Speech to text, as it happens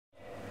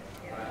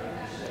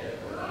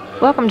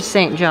Welcome to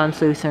St. John's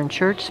Lutheran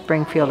Church,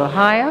 Springfield,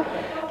 Ohio.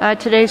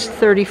 Today's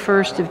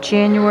 31st of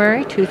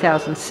January,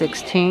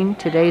 2016.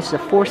 Today's the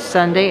fourth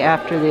Sunday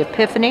after the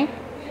Epiphany.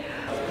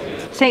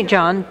 St.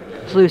 John's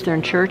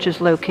Lutheran Church is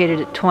located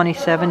at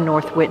 27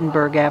 North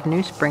Wittenberg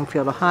Avenue,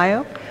 Springfield,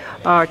 Ohio.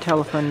 Our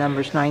telephone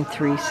number is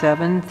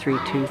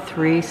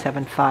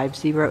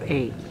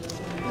 937-323-7508.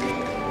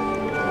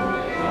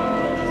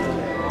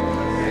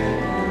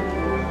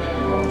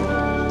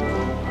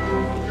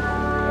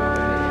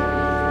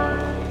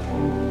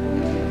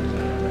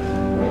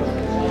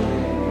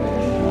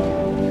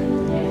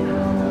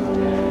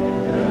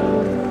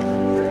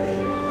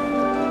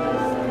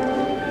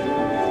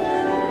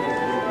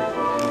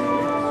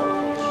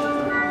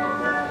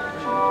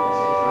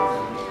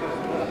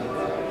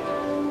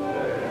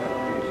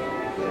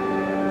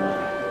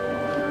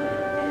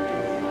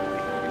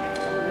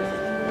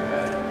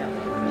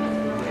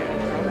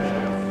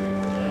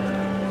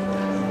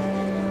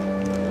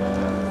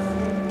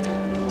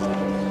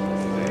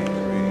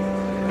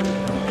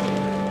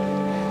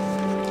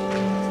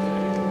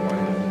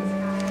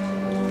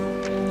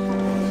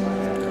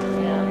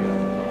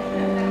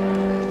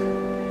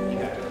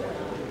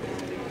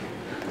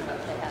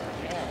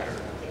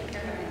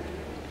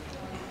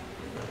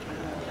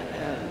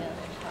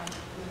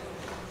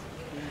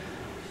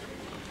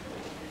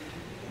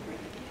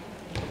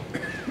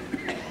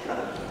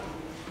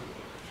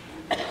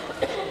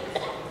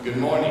 Good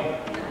morning.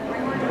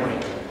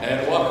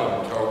 And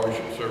welcome to our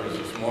worship service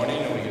this morning,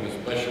 and we give a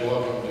special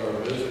welcome to our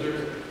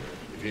visitors.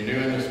 If you're new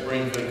in the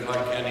Springfield,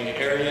 Clark County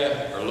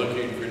area or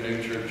looking for a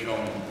new church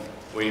home,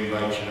 we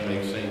invite you to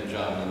make St.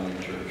 John a new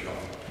church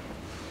home.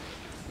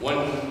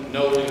 One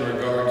note in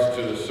regards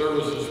to the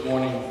service this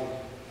morning,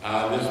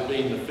 this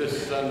being the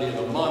fifth Sunday of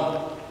the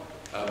month,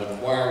 the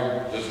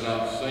choir does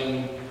not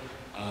sing,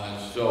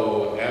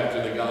 so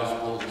after the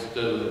gospel,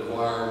 instead of the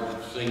choir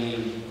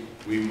singing,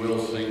 we will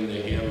sing the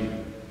hymn,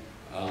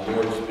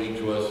 Lord, speak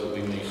to us that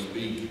we may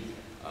speak.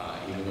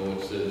 Even though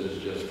it says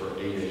it's just for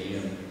 8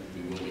 a.m.,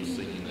 we will be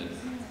singing it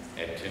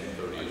at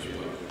 10:30 as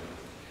well.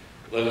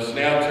 Let us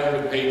now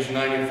turn to page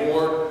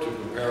 94 to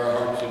prepare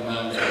our hearts and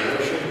minds for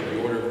worship in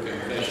the order of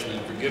confession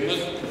and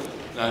forgiveness.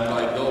 And I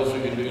invite those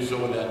who can do so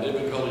without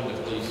difficulty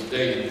to please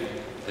stay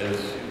as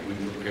we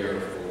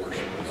prepare for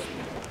worship this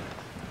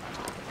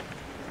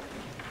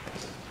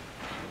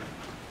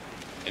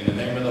morning. In the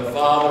name of the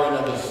Father, and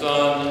of the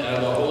Son, and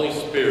of the Holy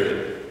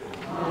Spirit.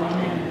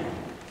 Amen.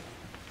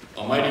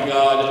 Almighty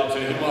God, to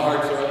whom our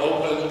hearts are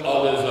open,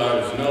 all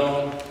desires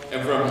known,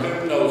 and from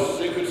whom no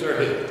secrets are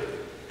hidden,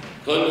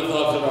 cleanse the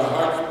thoughts of our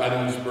hearts by the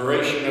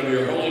inspiration of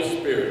your Holy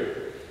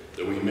Spirit,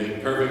 that we may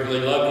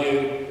perfectly love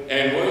you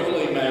and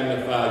worthily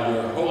magnify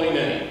your holy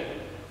name,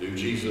 through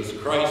Jesus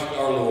Christ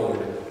our Lord.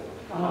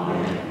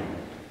 Amen.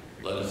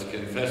 Let us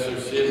confess our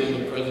sin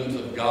in the presence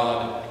of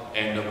God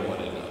and of one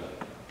another.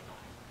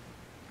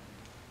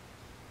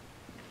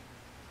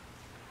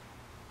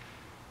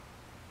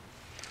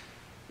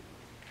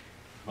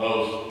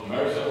 Most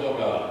merciful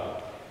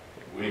God,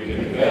 we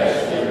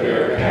confess that we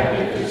are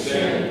captive to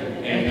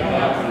sin and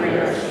cannot free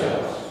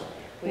ourselves.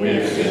 We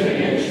have sinned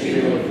against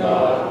you in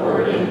thought,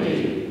 word, and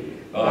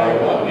deed, by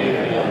what we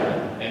have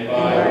done and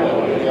by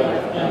what we have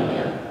left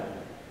undone.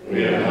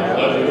 We have not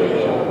loved you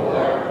with our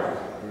heart.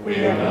 We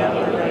have not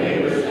loved our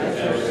neighbors as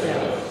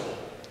ourselves.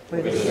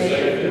 For the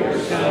sake of your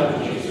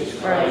Son, Jesus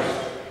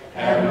Christ,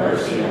 have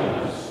mercy on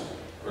us.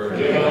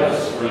 Forgive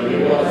us,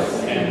 renew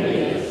us, and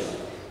lead us,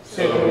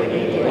 so that we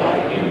may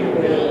delight in your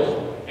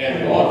will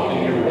and walk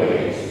in your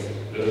ways,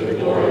 to the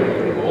glory of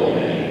your holy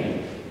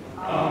name.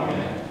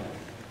 Amen.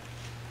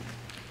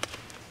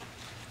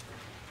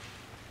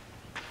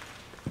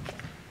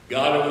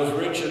 God, who is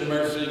rich in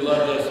mercy,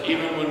 loved us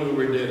even when we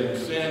were dead in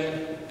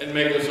sin, and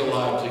made us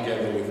alive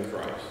together with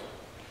Christ.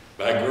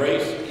 By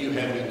grace you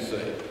have been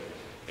saved.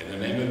 In the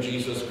name of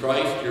Jesus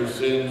Christ, your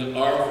sins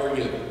are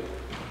forgiven.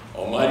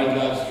 Almighty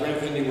God,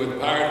 strengthen you with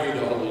power through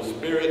the Holy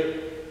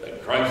Spirit,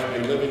 that Christ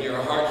may live in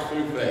your hearts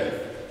through faith.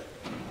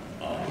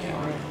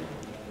 Amen.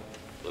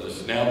 Let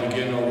us now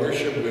begin our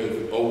worship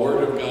with O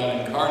Word of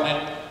God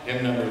Incarnate,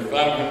 hymn number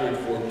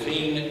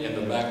 514 in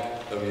the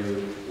back of your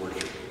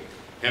worship.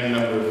 Hymn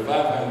number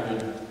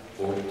 514.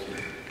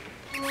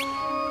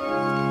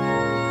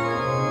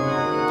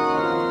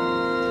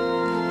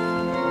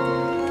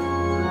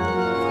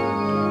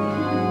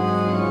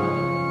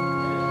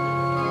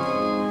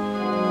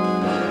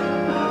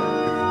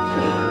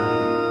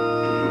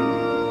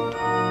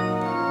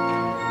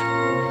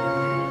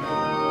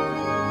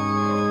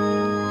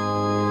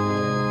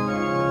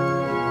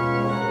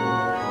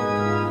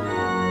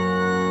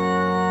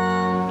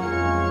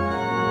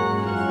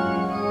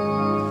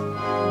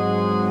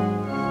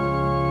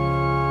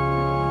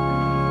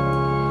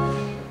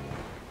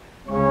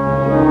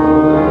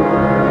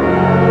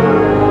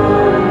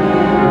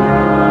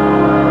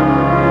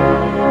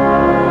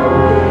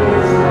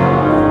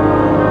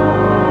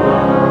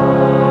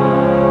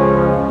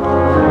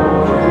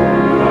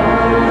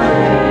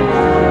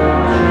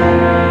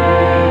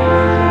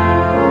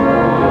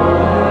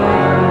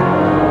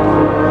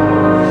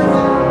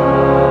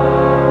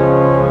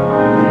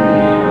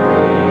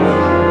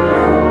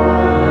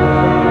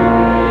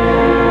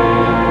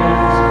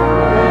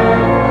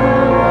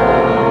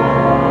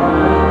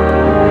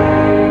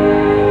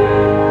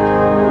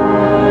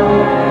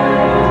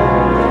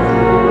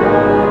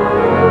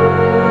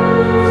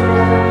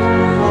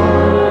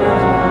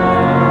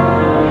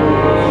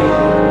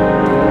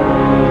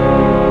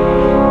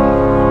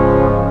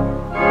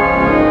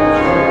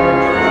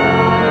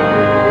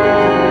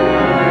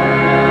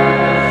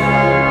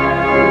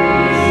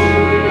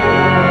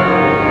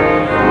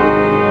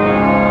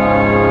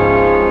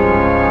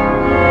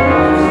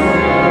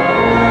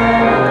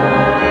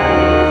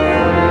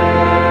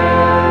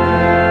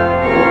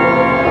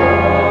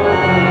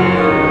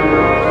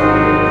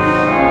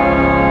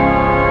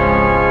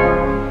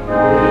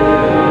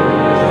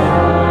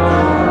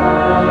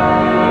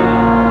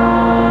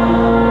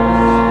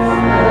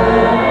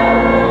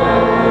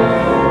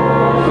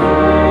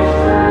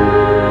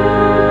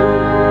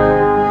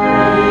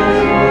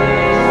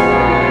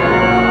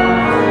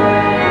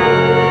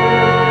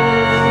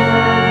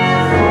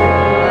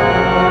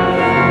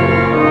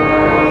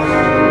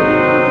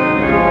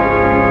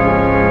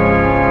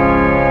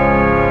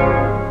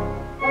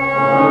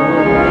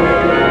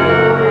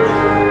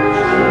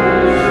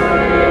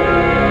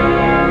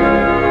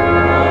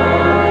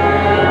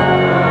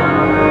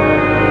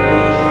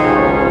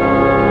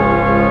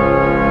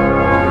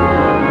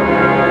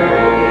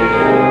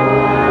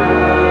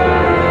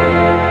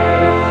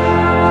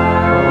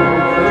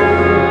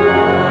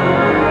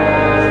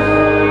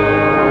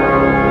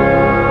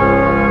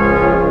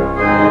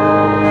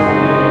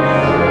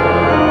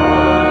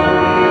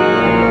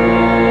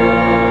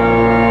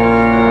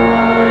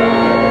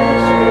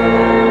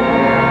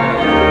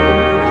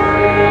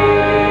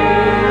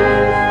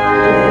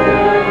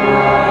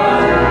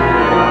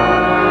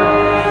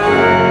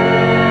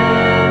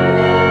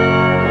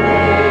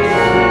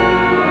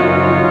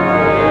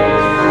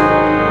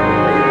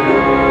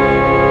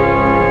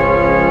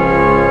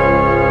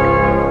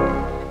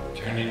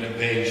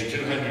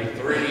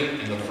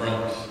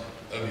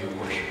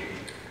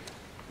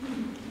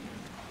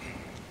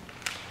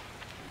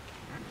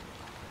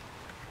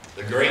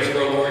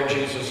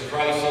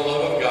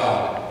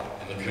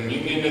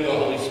 sweet gift of the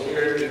Holy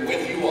Spirit be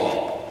with you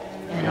all.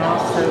 And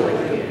also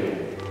with you.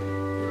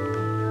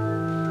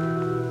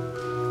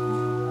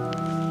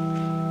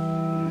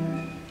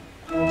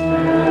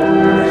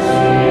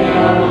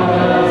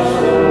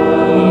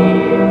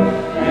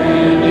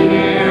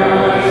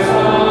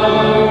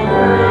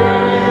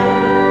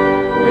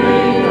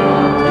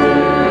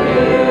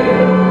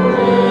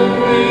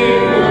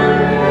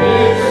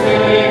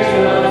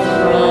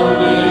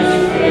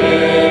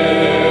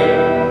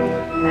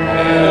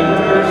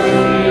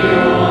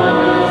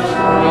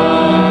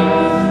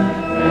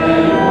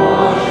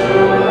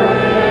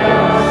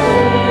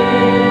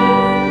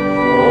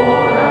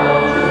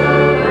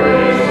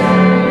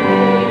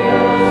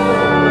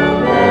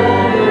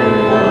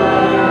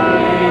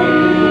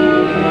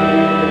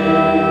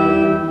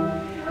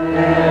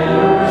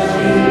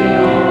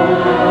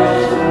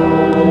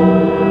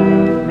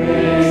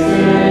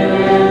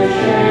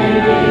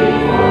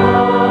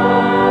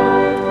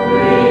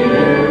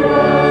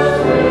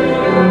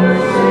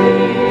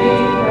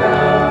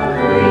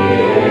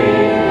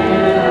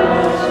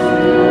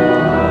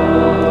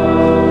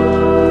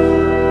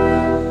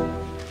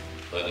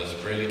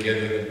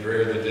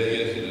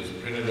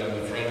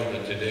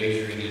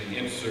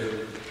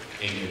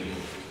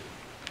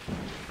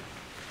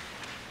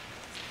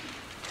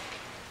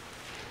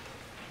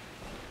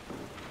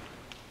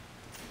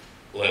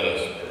 Let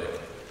us pray.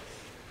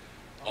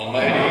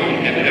 Almighty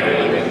and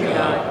ever-living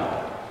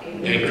God,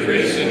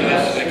 increase in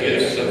us the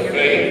gifts of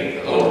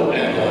faith, hope,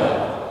 and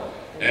love,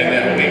 and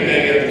that we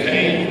may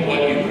obtain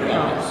what you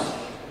promise.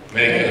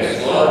 Make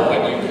us love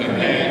what you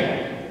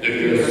command, through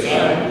your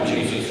Son,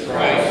 Jesus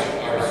Christ,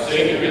 our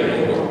Savior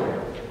and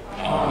Lord.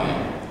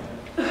 Amen.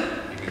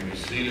 You may be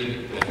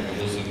seated and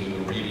listen to the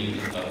reading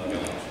of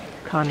God.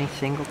 Connie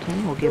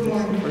Singleton will give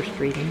us the first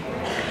reading.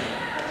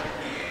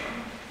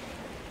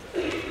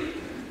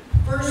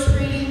 First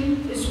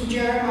reading is from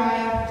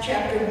Jeremiah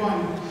chapter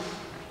 1.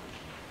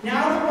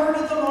 Now the word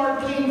of the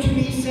Lord came to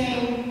me,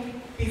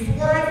 saying,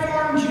 Before I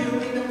formed you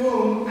in the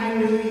womb, I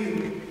knew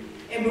you,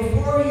 and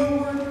before you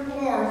were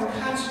born,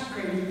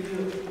 consecrated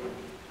you.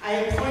 I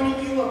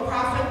appointed you a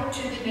prophet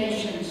to the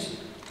nations.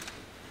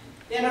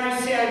 Then I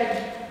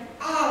said,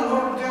 Ah,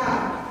 Lord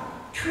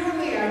God,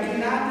 truly I do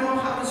not know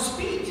how to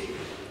speak,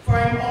 for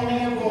I am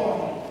only a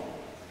boy.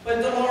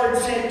 But the Lord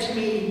said to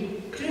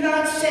me, Do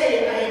not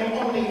say I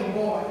am only a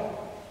boy.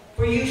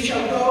 For you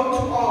shall go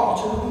to all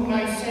to whom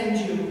I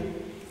send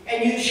you,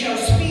 and you shall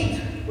speak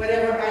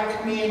whatever I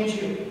command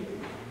you.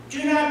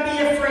 Do not be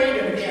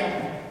afraid of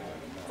them,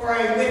 for I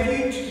am with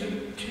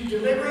you to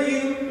deliver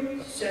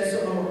you, says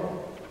the Lord.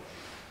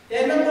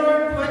 Then the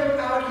Lord put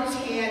out his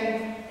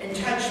hand and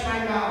touched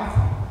my mouth.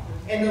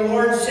 And the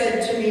Lord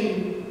said to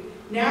me,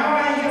 Now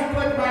I have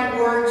put my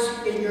words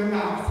in your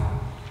mouth.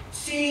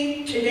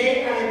 See,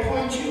 today I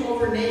appoint you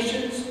over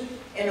nations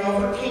and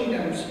over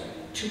kingdoms,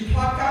 to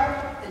pluck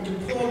up and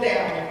to pull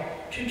down,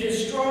 to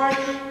destroy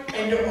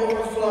and to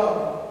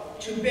overflow,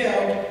 to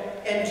build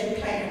and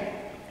to plant.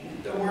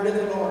 The word of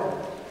the Lord.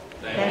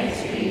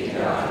 Thanks be to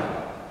God.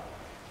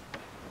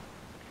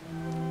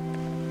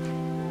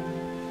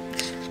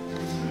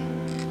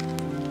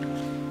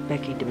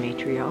 Becky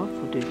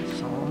Dimitrioff will do the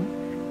psalm.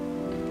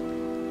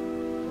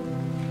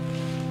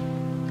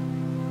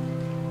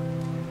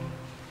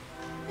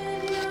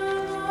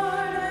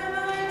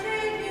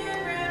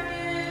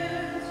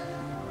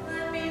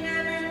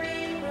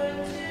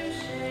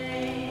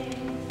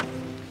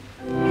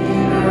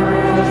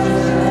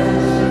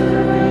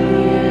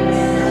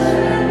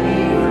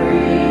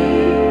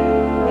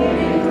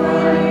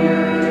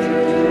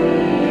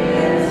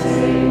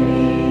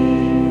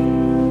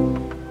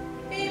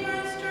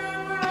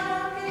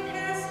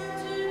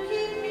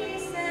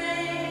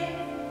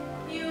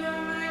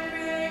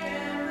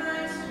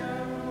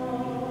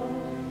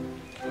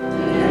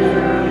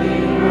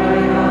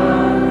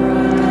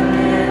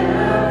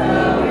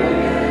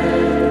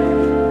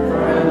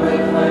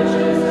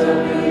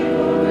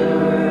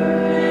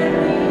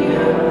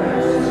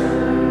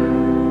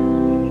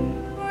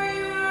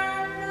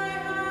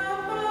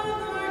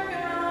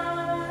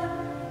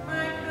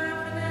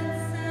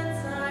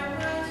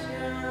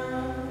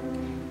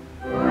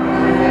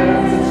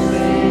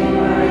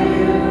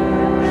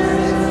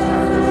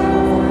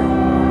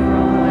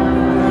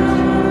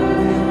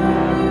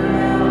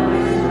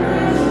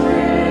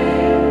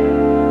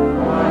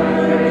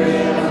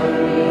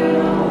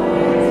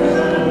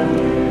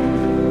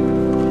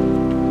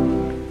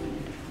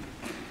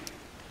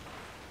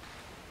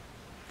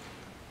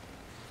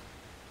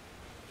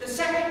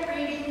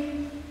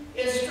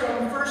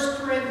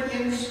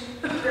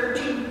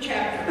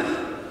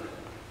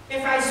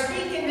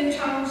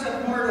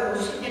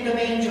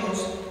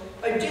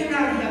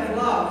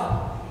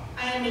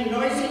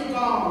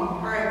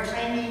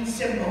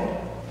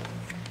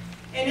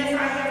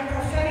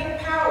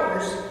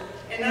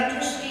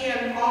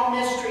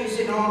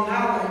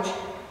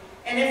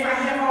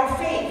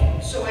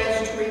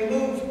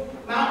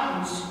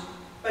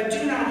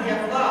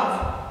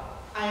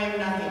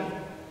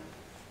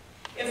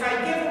 If I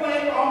give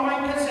away all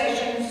my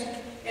possessions,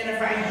 and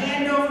if I hand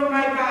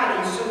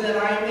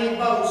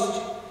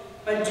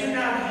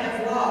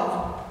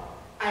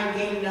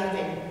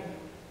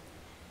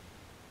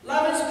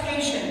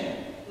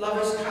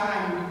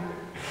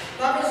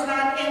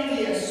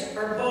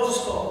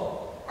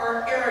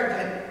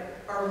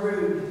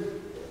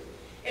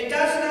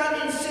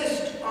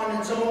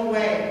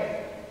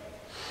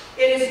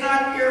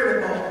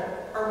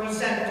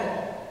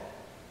resentful.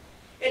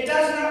 It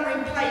does not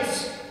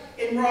replace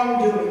in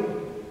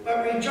wrongdoing,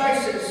 but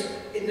rejoices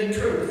in the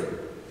truth.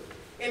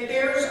 It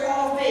bears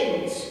all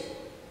things,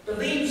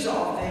 believes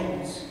all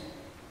things,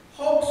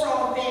 hopes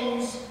all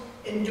things,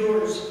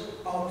 endures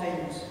all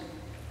things.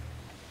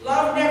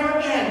 Love never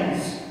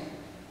ends,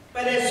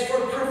 but as for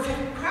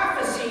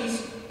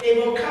prophecies, they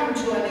will come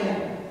to an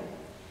end.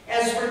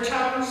 As for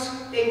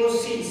tongues, they will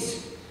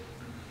cease.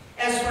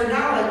 As for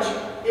knowledge,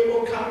 it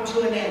will come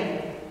to an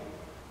end.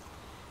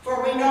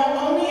 For we know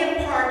only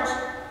in part,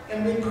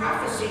 and we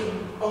prophesy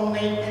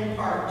only in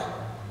part.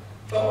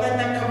 But when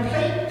the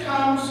complete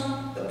comes,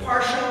 the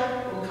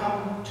partial will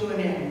come to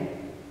an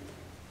end.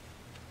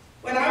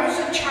 When I was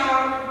a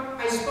child,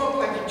 I spoke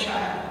like a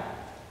child.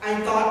 I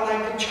thought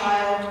like a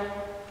child.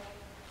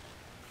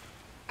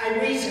 I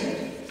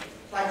reasoned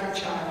like a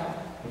child.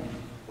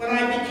 When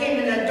I became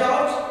an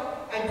adult,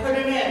 I put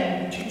an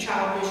end to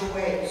childish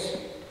ways.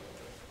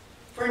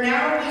 For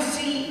now we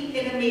see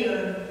in a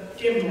mirror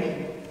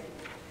dimly,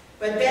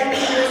 but then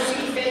we will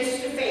see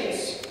face to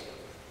face.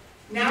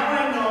 Now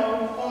I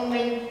know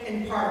only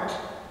in part.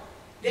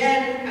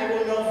 Then I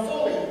will know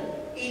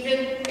fully,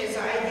 even as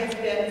I have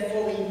been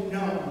fully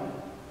known.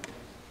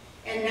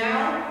 And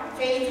now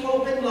faith,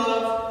 hope, and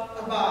love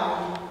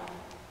abide,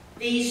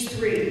 these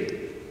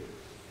three.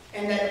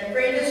 And the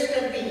greatest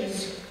of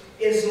these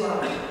is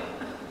love.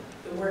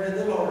 The word of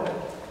the Lord.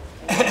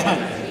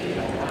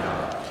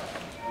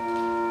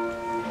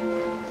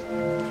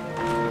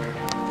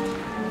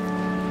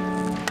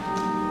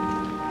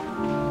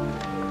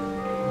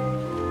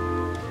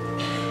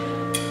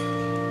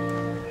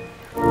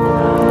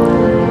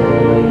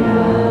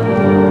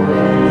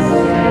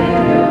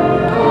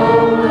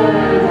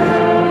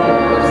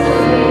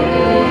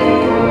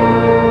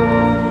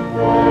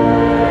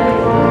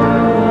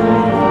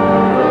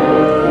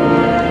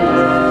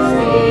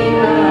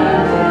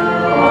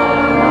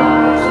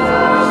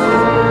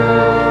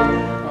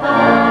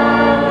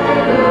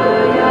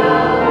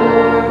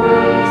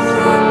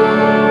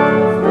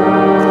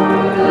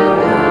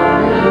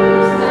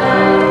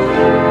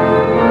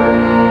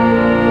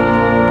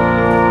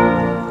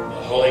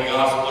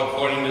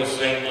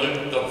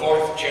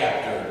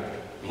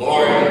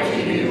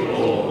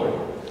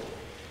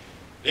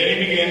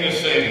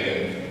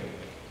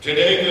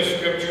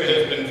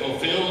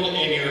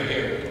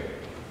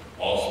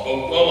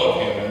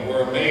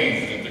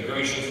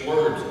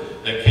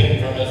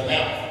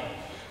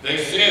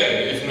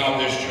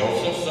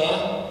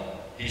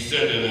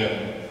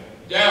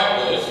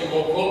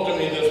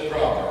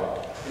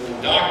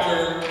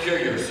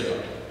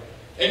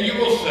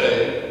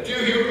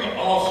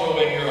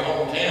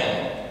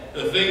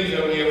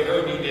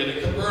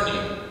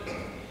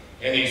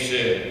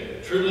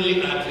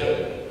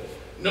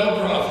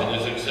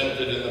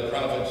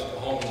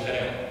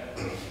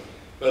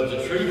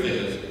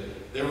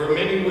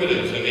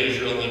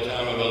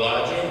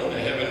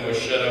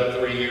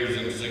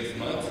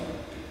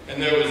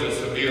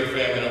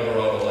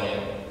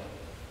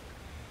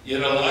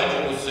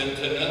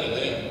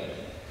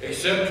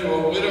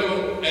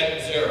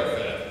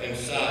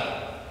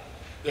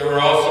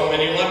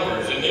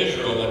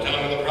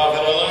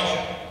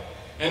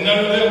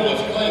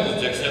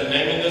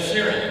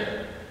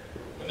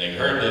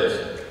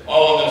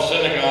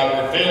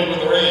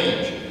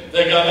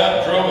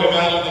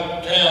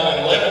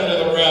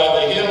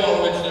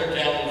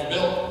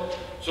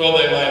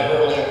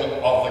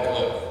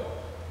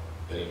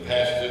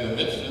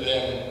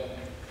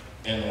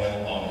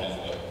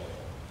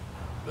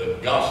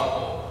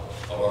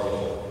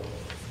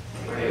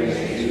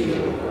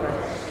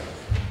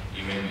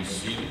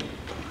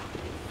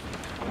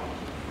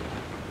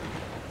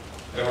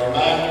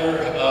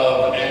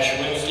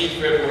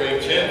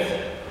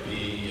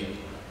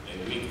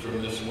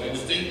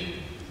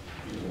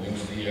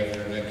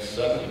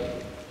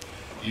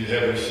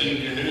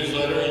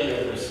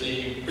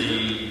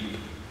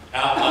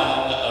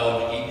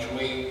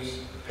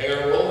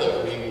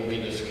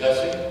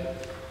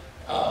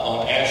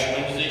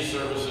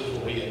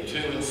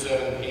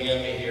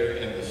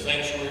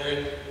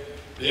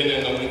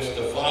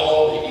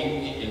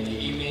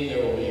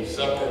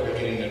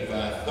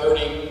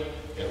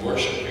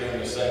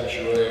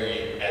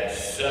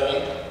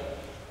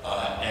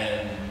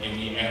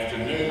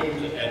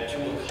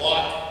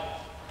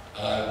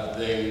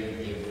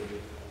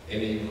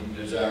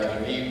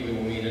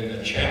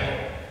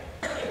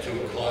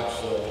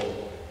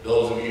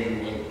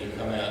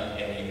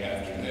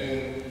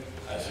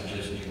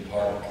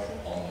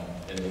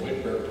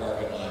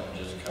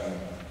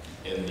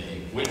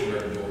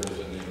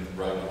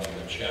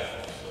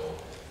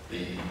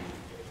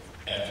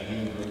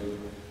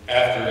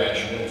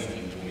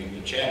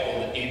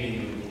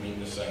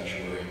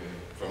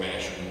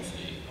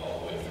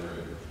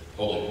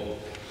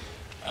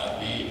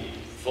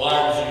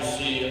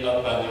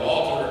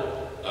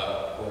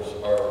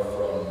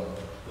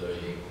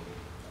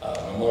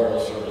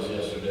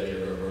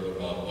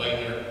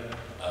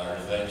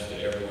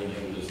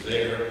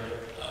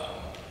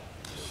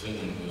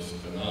 Singing was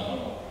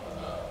phenomenal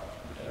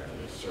after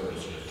the service.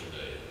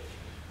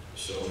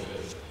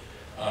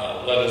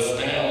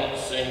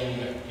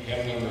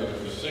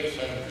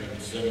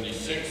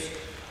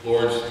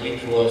 Lord,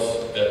 speak to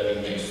us that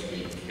we may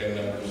speak. Hymn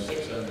number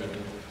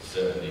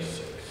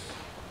 676.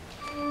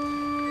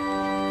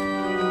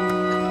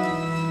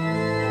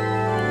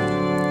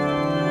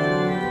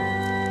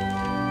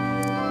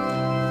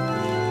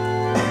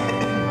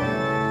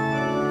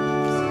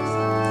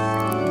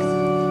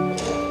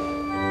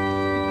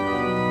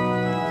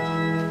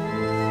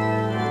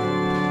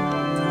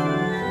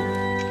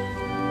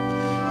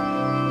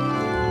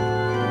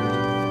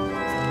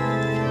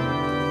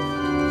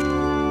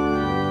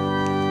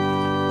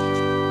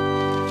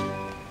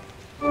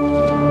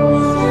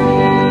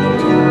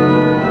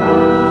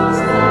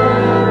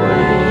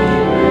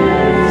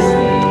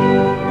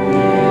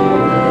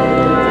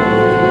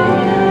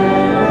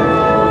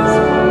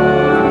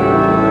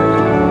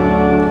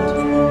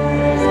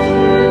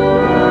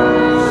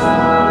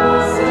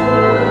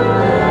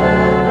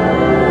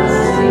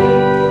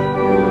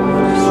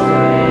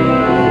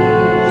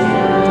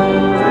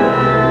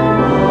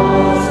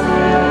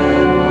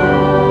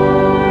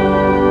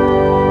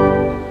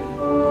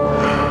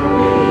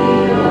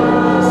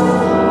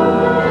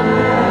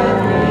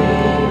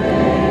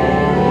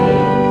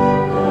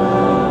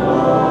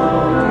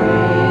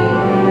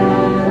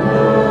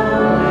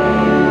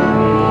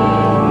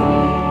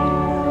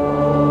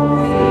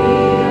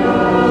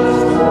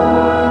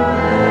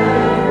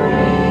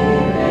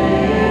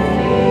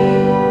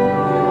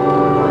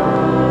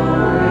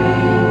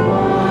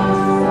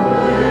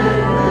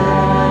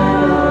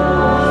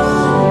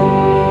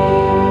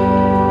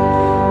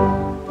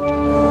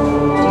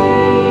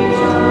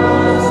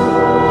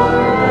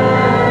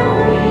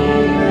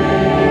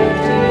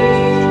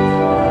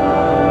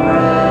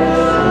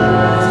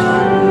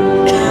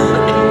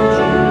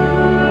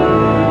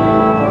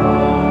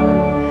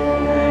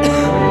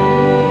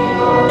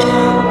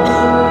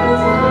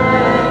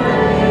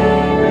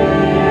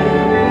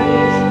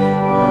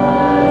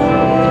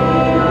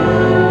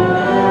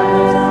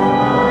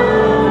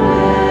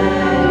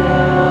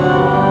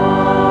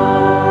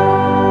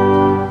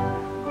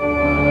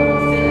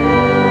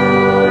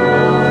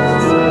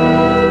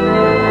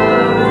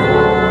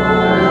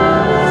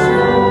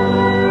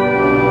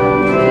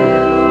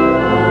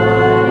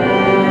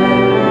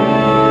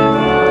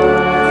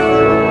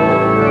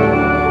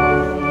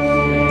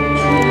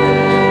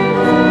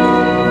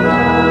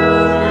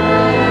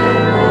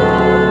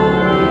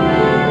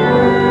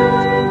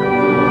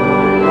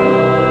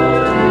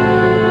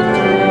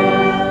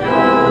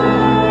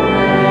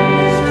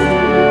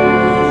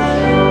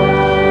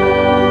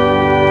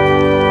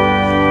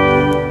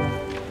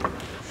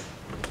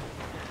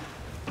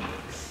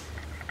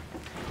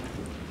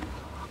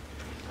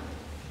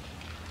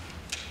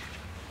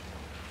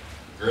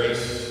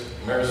 Grace,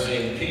 mercy,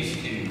 and peace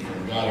to you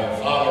from God our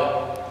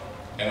Father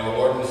and our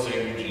Lord and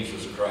Savior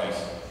Jesus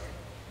Christ.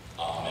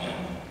 Amen.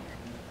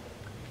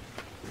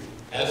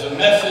 Has the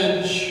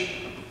message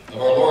of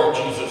our Lord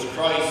Jesus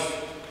Christ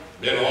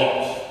been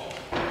lost?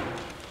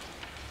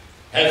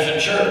 Has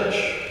the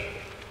church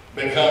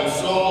become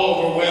so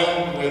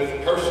overwhelmed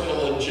with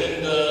personal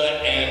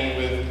agenda and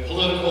with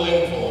political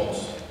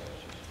influence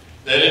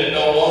that it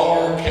no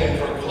longer can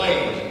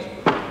proclaim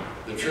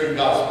the true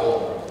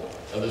gospel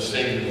of the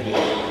Savior of the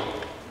world?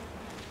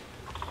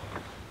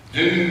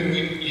 Do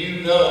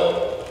you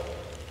know,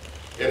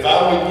 if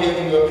I would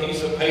give you a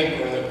piece of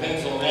paper and a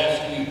pencil and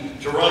ask you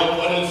to write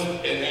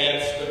and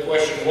ask the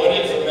question, what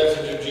is the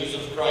message of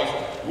Jesus Christ?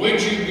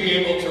 Would you be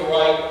able to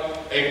write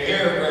a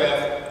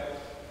paragraph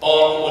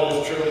on what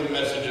is truly the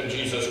message of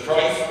Jesus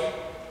Christ?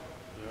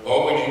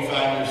 Or would you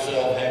find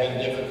yourself having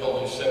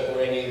difficulty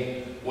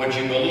separating what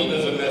you believe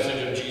is the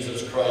message of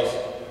Jesus Christ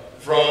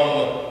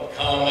from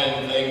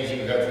common things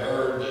you have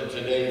heard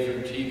today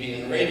through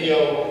TV and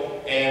radio,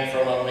 and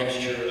from a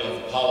mixture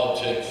of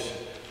politics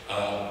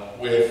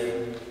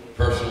with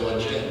personal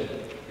agenda?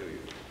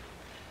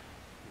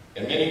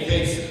 In many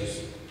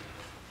cases,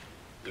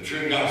 the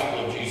true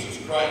gospel of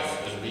Jesus Christ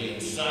is being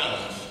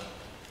silenced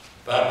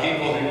by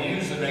people who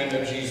use the name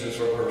of Jesus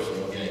for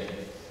personal gain,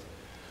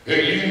 who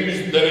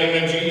use the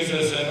name of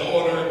Jesus in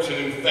order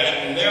to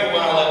fatten their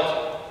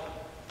wallet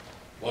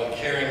while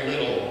caring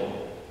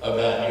little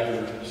about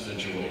your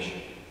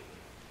situation.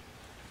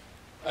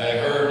 I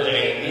heard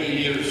a New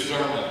Year's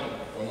sermon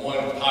from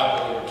one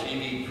popular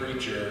TV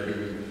preacher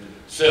who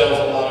sells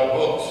a lot of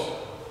books.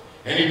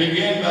 And he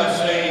began by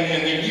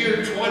saying, in the year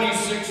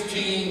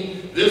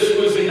 2016, this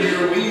was the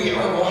year we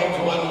are going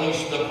to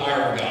unleash the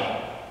power of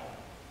God.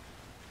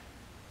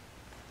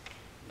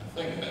 Now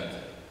think about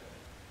that.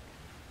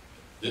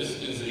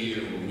 This is the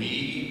year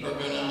we are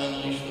going to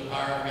unleash the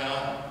power of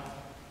God.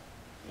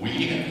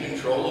 We have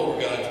control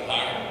over God's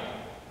power.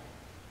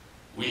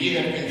 We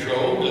have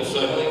control to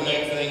suddenly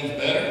make things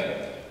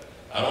better.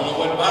 I don't know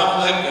what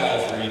Bible that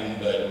guy's reading,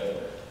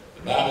 but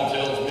the Bible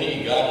tells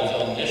me God is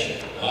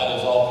omniscient. God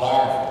is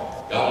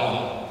all-powerful. God is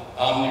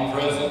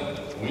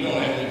omnipresent. We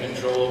don't have any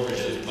control over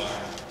his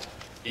power.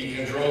 He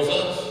controls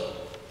us.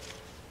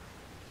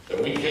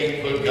 But we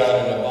can't put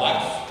God in a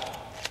box.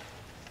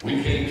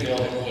 We can't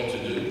tell him what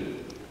to do.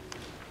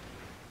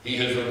 He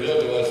has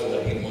revealed to us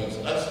what he wants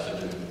us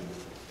to do.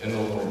 in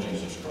the Lord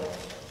Jesus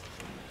Christ.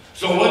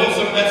 So what is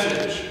the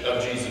message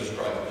of Jesus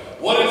Christ?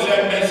 What is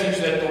that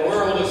message that the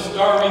world is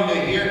starving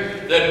to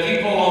hear, that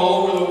people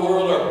all over the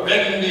world are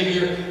begging to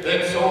hear,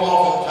 that so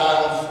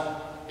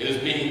oftentimes is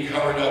being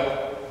covered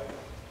up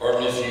or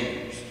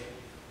misused?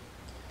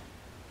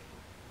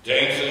 To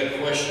answer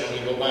that question, we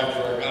go back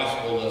to our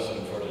gospel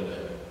lesson for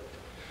today,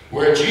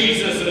 where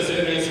Jesus is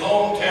in his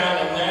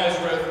hometown of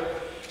Nazareth.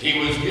 He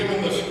was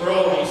given the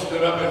scroll. He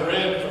stood up and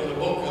read from the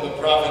book of the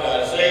prophet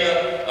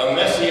Isaiah, a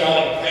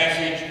messianic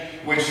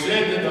passage which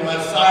said that the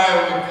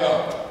Messiah would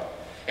come.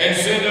 And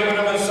said that when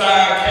the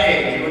Messiah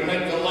came, he would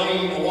make the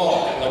lame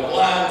walk, and the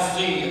blind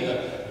see, and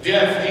the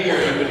deaf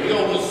hear. He would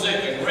heal the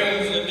sick and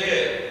raise the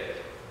dead.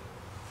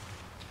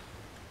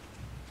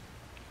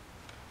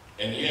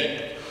 And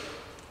yet,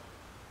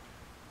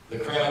 the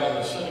crowd in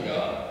the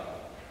synagogue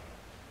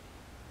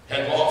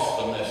had lost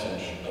the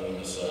message of the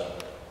Messiah,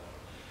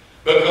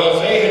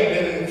 because they had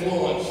been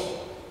influenced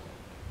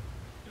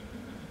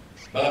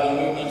by the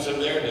movements of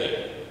their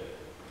day.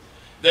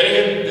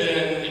 They had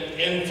been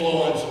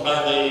influenced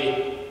by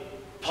the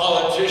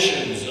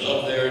politicians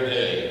of their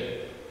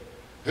day,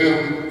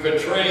 who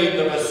portrayed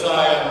the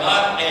Messiah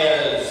not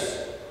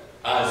as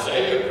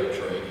Isaiah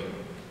portrayed him,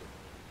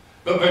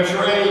 but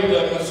portrayed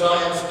the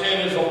Messiah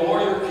instead as a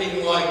warrior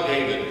king like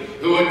David,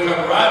 who would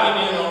come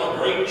riding in on a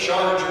great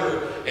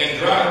charger and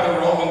drive the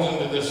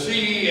Romans into the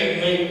sea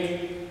and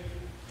make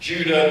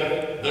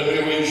Judah, the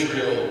new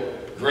Israel,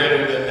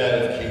 greater than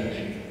that of King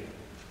David.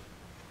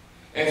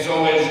 And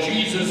so as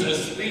Jesus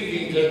is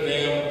speaking to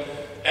them,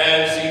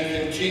 as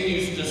he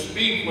continues to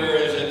speak,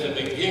 whereas at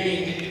the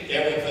beginning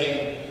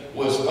everything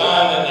was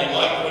fine and they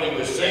liked what he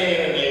was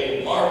saying and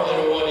they marveled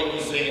at what he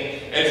was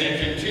saying, as he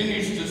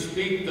continues to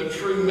speak the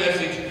true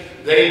message,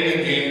 they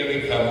begin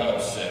to become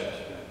upset.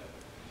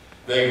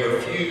 They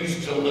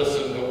refuse to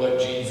listen to what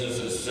Jesus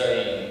is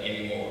saying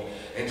anymore.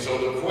 And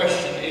so the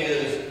question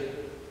is,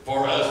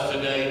 for us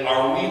today,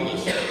 are we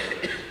listening?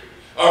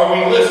 Are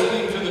we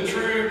listening to the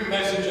true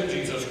message of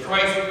Jesus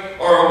Christ,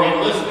 or are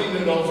we listening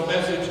to those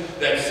messages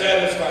that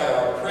satisfy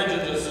our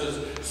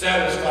prejudices,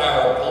 satisfy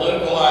our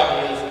political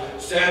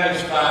ideas,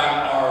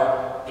 satisfy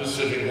our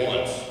specific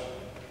wants?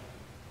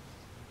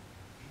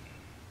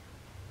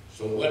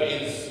 So what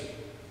is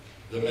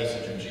the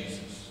message of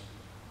Jesus?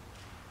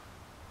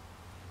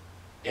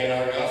 In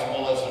our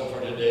gospel lesson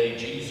for today,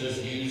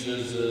 Jesus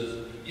uses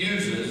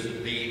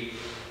the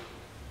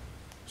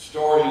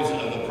stories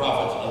of the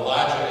prophets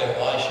Elijah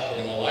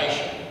and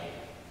Elisha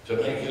to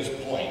make his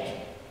point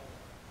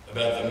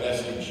about the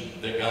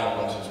message that God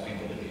wants his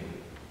people to hear.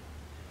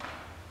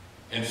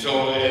 And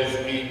so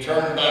as we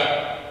turn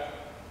back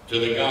to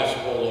the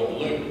Gospel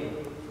of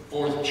Luke,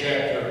 4th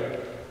chapter,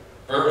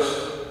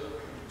 verse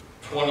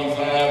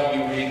 25,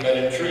 we read, "But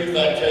in truth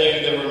I tell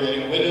you, there were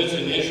many widows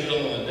in Israel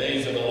in the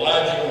days of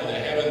Elijah, when the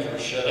heavens were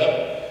shut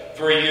up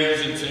 3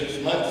 years and 6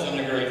 months, and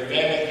a great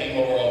famine came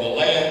over all the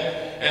land.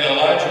 And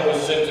Elijah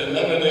was sent to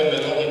none of them,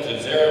 but only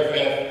to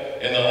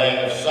Zarephath in the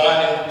land of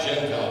Sidon,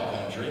 Gentile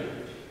country."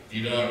 If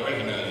you do not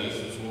recognize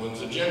this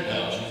woman's a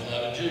Gentile, she's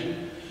not a Jew.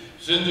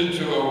 "Sent it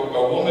to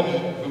a woman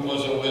who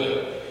was a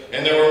widow.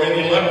 And there were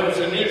many lepers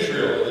in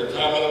Israel at the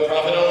time of the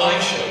prophet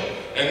Elisha,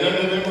 and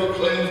none of them were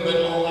cleansed, but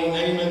only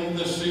Naaman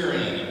the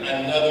Syrian,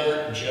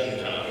 another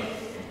Gentile."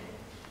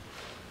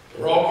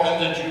 There were all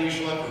kinds of Jewish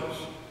lepers,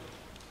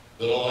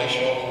 but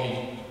Elisha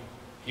only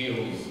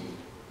heals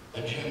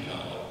a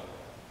Gentile.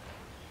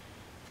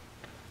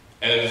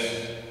 As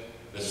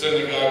the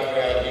synagogue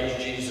crowd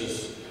hears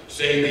Jesus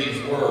say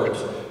these words,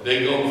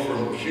 they go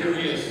from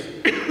curious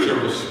to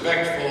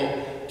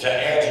respectful to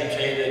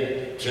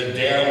agitated to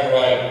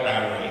downright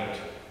irate.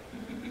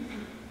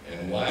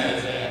 And why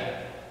is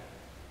that?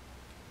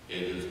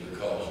 It is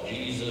because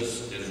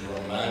Jesus is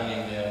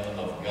reminding them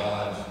of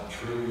God's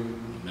true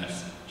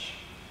message.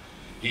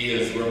 He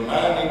is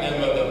reminding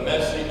them of the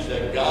message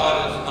that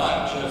God is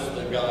not just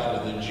the God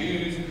of the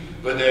Jews,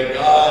 but that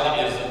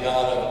God is the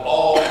God of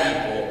all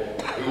people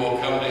who will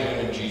come to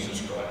him in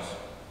Jesus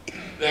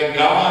Christ. That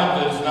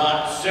God does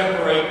not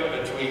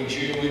separate between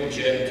Jew and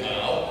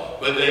Gentile,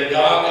 but that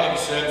God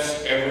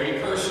accepts every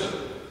person.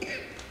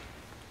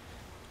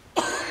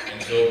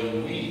 And so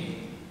do we,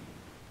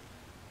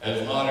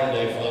 as modern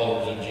day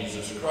followers of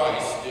Jesus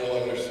Christ,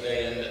 still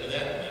understand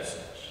that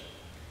message?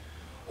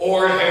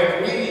 Or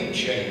have we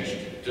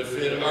changed to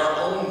fit our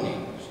own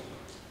needs?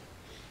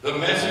 The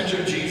message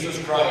of Jesus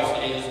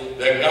Christ is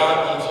that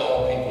God wants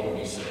all people to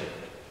be saved.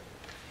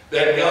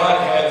 That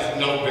God has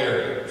no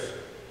barriers.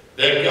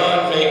 That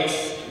God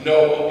makes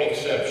no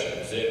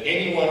exceptions. That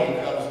anyone who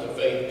comes to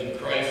faith in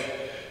Christ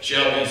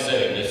shall be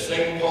saved. As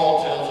St.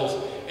 Paul tells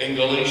us in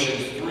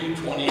Galatians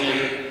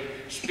 3:28,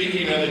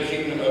 speaking of the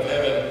kingdom of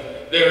heaven,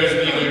 "There is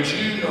neither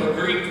Jew nor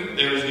Greek,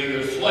 there is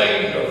neither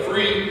slave nor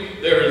free,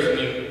 there is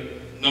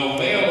no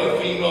male or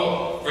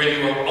female, for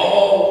you are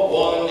all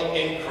one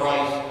in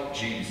Christ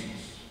Jesus."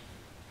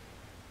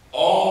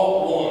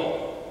 All one.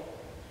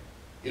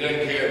 He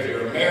doesn't care if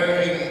you're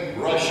American,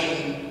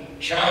 Russian,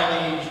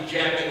 Chinese,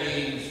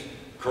 Japanese,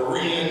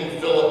 Korean,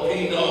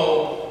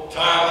 Filipino,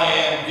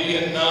 Thailand,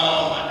 Vietnam,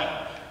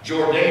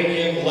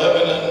 Jordanian,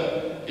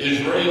 Lebanon,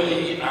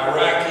 Israeli,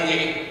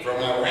 Iraqi, from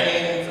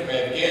Iran, from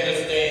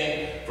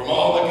Afghanistan, from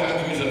all the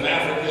countries of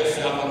Africa,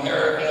 South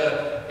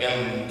America,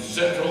 and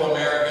Central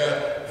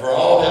America, for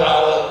all the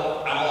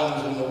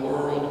islands in the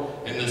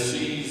world, and the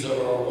seas of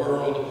our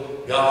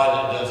world.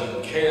 God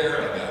doesn't care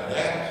about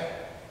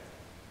that.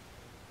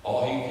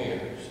 All he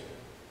cares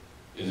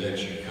is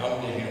that you come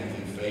to him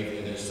through faith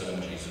in his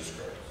Son, Jesus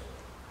Christ.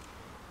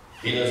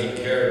 He doesn't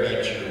care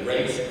about your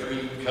race,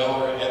 creed,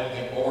 color,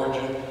 ethnic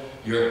origin,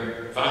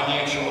 your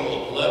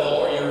financial level,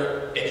 or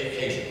your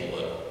educational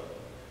level,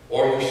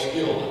 or your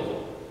skill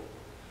level.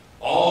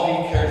 All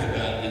he cares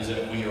about is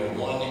that we are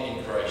one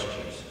in Christ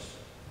Jesus.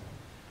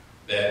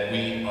 That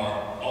we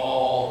are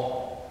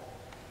all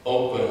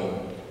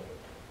open,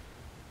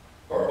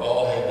 or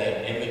all have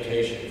that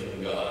invitation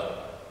from God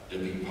to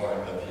be part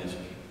of his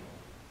people.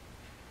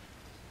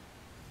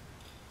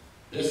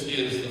 This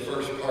is the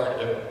first part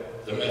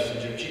of the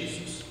message of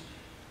Jesus,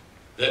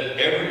 that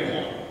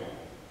everyone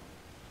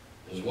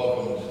is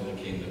welcome to the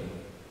kingdom.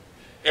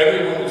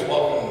 Everyone is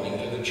welcomed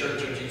into the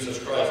church of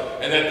Jesus Christ,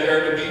 and that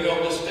there are to be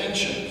no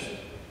distinctions.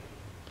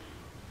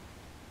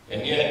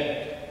 And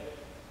yet,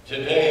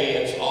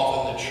 today it's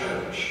often the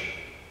church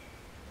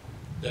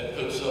that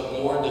puts up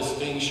more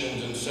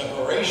distinctions and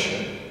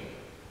separation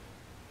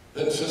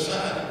than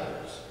society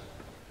does.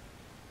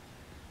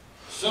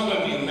 Some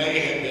of you may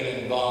have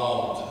been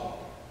involved,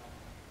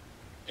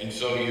 and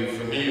so you're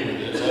familiar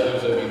with this.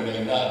 Others of you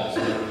may not.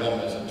 This may come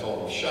as a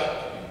total shock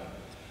to you.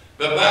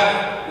 But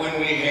back when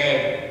we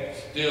had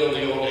still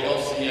the old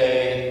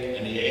LCA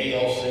and the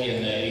ALC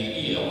and the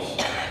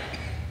AELC,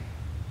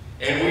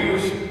 and we were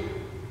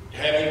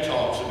having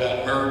talks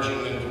about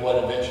merging into what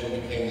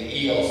eventually became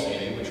the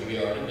ELCA, which we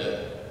are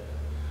today.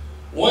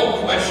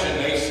 One question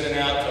they sent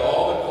out to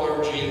all the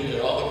clergy and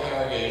to all the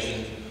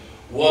congregations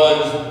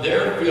was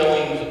their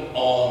feelings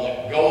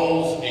on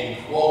goals and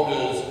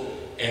quotas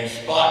and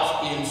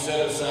spots being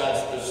set aside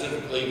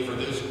specifically for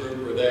this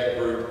group or that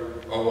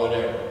group or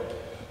whatever.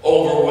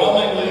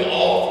 Overwhelmingly,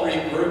 all three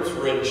groups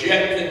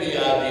rejected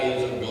the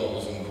ideas of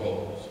goals and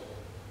quotas.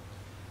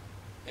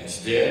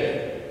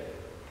 Instead,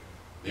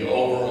 the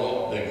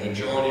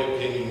majority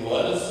opinion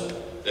was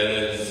that,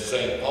 as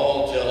St.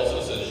 Paul tells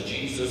us, as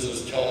Jesus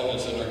is telling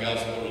us in our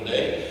gospel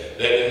today,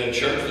 that in the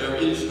church there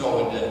is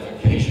no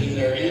identification,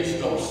 there is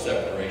no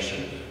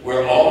separation.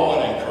 We're all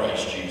one in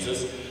Christ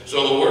Jesus.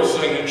 So the worst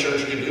thing the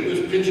church can do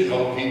is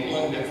pigeonhole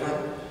people in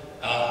different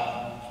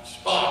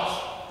spots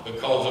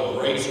because of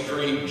race,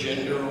 creed,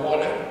 gender, or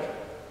whatever.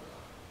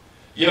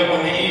 Yet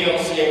when the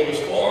ELCA was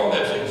formed,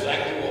 that's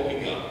exactly what we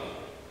got.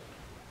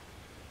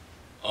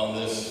 On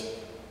this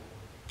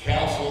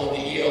council of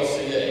the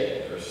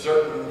ELCA, there are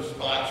certain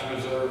spots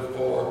reserved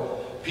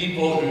for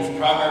people whose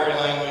primary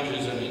language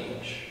is in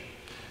English.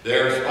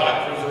 There are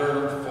spots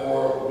reserved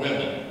for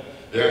women.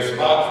 There are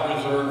spots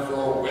reserved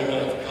for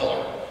women of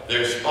color.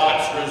 There are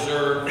spots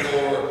reserved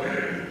for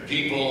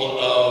people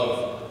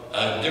of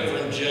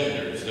different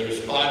genders. There are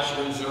spots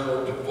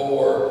reserved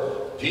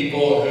for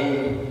people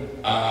who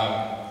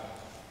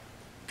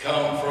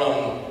come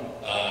from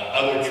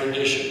other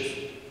traditions.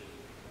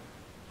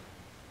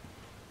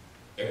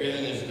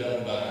 Everything is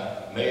done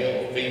by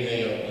male,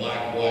 female,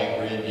 black, white,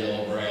 red,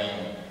 yellow,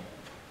 brown,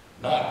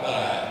 not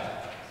by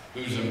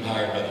who's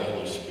empowered by the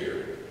Holy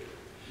Spirit.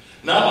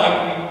 Not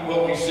like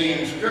what we see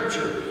in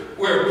Scripture,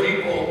 where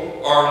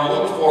people are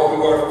looked for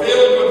who are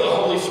filled with the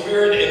Holy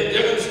Spirit and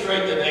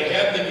demonstrate that they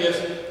have the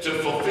gifts to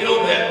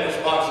fulfill that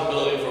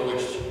responsibility for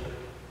which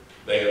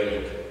they are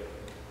looking,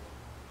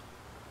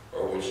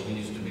 or which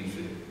needs to be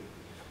filled.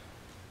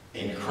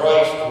 In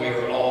Christ, we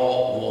are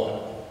all one.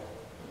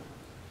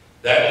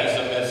 That is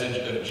the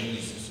message of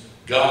Jesus.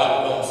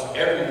 God wants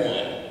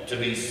everyone to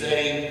be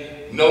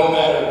saved, no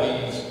matter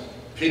these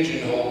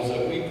pigeonholes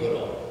that we put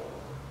on.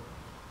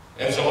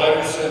 And so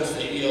ever since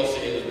the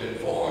ELCA has been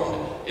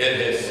formed, it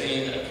has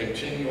seen a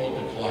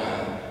continual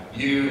decline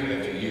year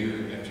after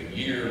year after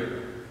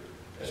year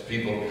as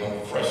people become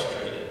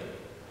frustrated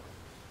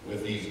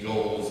with these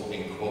goals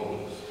and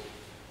quotas.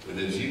 With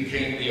this, you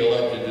can't be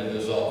elected to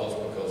this office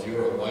because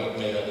you're a white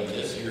male, and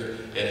this year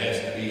it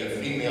has to be a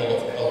female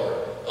of color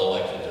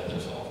elected to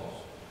this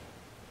office.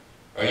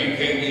 Or you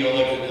can't be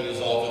elected to this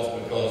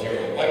office because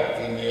you're a white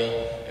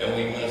female and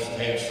we must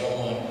have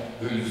someone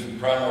whose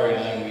primary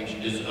language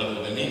is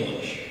other than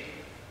English.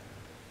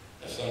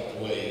 That's not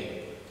the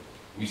way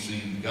we see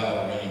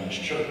God running his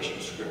church in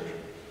Scripture.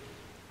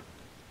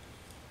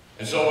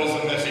 And so is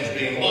the message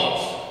being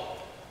lost?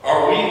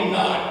 Are we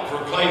not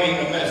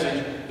proclaiming the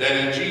message that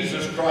in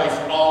Jesus Christ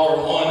all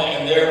are one,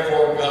 and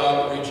therefore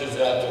God reaches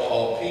out to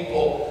all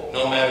people,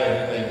 no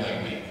matter who they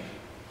might be?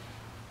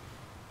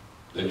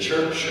 The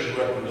church should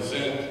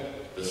represent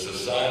the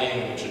society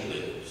in which it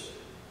lives.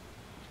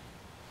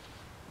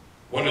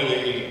 One of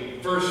the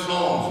first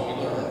songs we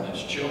learned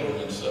as children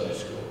in Sunday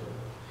school,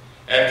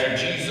 after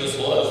Jesus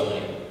loves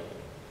me,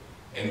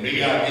 and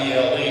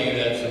B-I-B-L-E,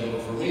 that's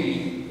for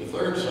me, the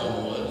third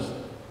song was,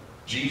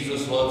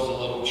 Jesus loves the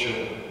little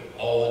children,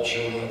 all the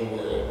children of the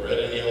world, red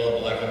and yellow,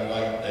 black and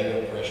white, they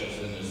are precious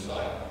in his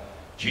sight.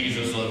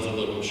 Jesus loves the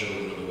little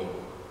children of the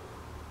world.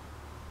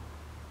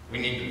 We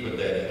need to put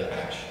that into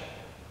action.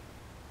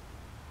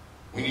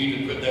 We need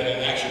to put that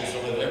in action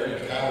so that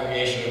every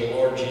congregation of the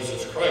Lord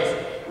Jesus Christ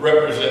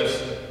represents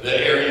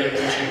the area in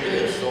which it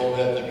is, so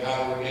that the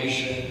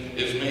congregation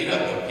is made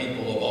up of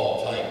people of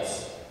all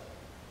types,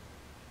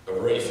 of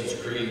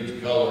races,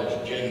 creeds, colors,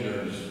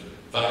 genders,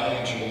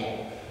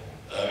 financial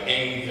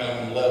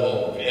income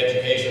level,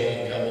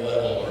 educational income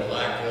level, or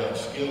lack of,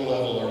 skill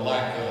level, or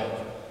lack of.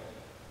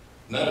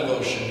 None of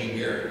those should be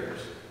barriers,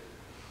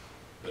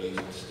 but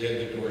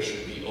instead the door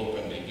should be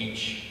open to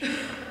each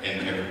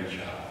and every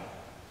child.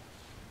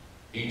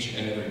 Each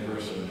and every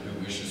person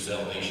who wishes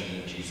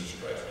salvation in Jesus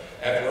Christ.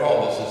 After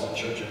all, this is the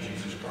Church of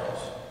Jesus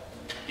Christ.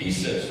 He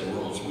sets the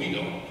rules, we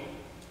don't.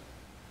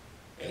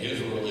 And his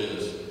rule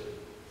is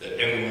that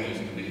everyone is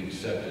to be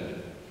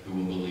accepted who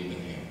will believe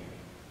in him.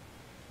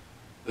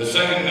 The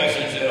second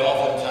message that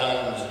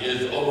oftentimes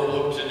is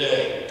overlooked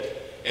today,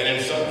 and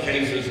in some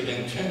cases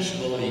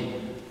intentionally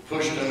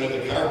pushed under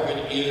the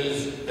carpet,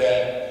 is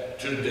that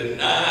to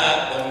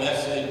deny the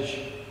message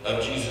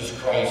of Jesus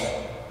Christ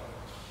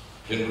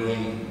can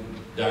bring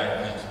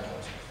dire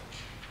consequences.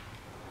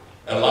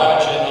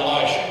 Elijah and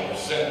Elisha were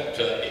sent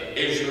to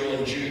Israel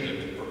and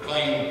Judah to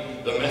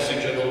proclaim the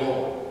message of the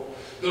Lord.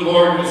 The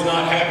Lord was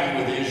not happy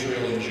with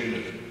Israel and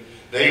Judah.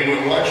 They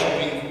were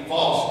worshiping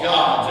false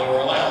gods. They were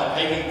allowing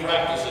pagan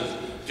practices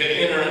to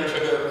enter into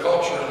their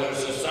culture and their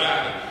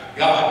society.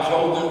 God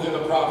told them through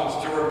the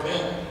prophets to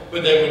repent,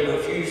 but they would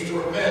refuse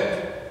to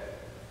repent.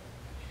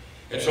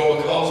 And so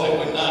because they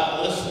would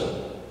not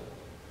listen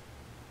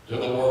to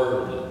the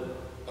word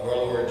of our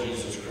Lord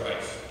Jesus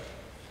Christ,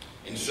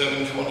 in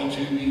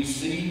 722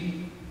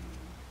 BC,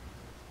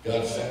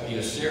 God sent the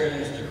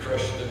Assyrians to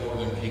crush the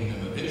northern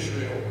kingdom of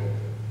Israel.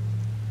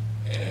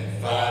 And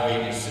in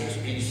 586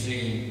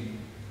 BC,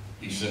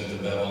 he sent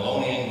the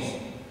Babylonians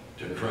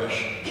to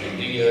crush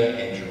Judea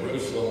and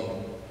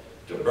Jerusalem,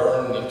 to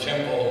burn the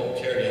temple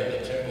and tear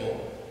down the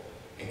temple,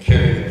 and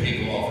carry the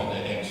people off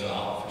into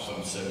exile for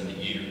some 70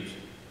 years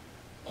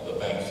on the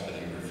banks of the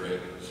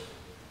Euphrates.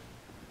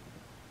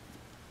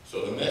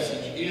 So the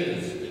message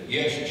is that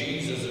yes,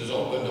 Jesus is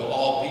open to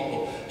all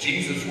people.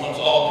 Jesus wants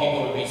all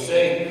people to be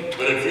saved,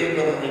 but if you're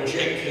going to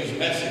reject his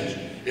message,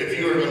 if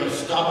you're going to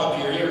stop up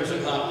your ears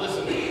and not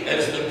listen,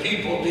 as the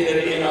people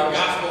did in our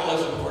gospel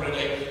lesson for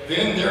today,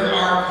 then there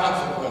are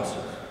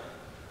consequences.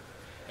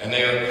 And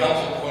they are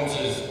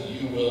consequences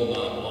you will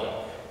not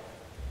like,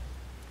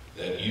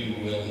 that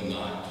you will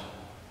not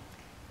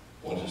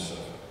want to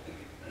suffer.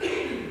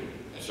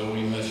 And so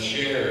we must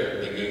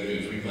share the good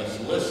news. We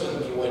must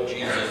listen to what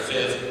Jesus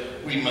says.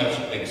 We must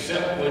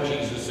accept what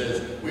Jesus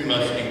says. We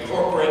must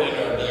incorporate in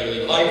our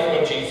daily life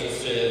what Jesus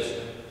says.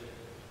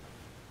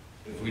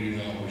 If we do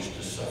not wish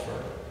to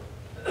suffer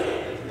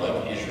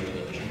like Israel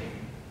and Judah.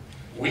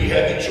 We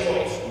have the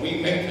choice.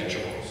 We make the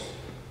choice.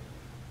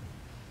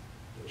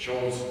 The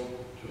choice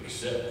to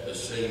accept the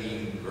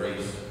saving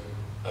grace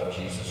of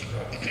Jesus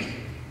Christ.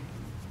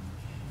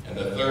 And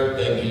the third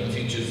thing he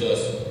teaches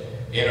us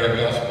in our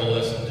gospel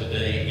lesson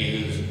today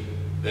is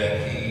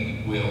that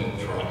he will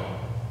triumph.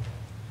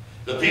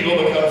 The people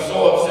become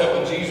so upset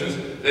with Jesus,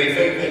 they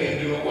think they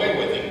can do away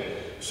with him.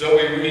 So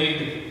we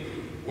read,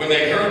 when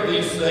they heard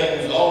these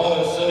things, all in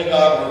the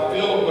synagogue were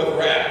filled with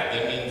wrath.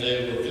 That means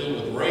they were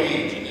filled with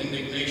rage and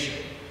indignation.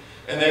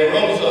 And they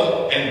rose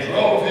up and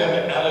drove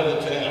him out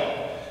of the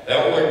town.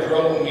 That word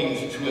drove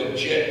means to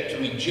eject,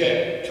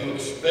 to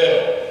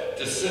expel,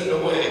 to send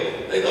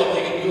away. They thought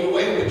they could do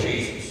away with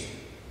Jesus.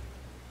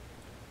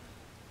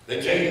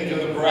 They take him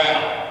to the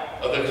brow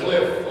of the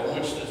cliff on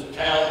which the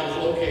town was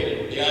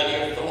located, with the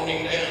idea of throwing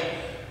him down.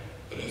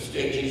 But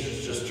instead,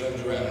 Jesus just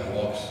turns around and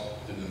walks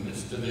through the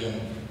midst of them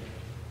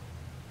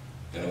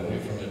and away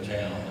from the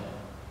town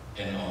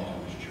and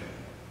onto his journey.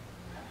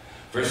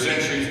 For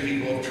centuries,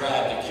 people have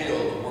tried to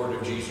kill the word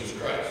of Jesus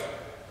Christ.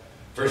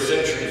 For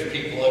centuries,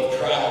 people have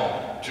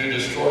tried to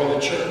destroy the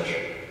church.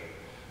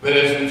 But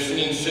as we've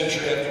seen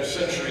century after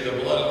century,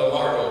 the blood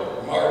of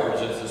the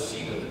martyrs is the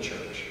seed of the church.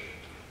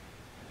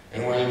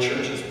 And where the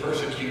church is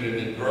persecuted,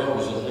 it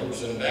grows and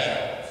leaps and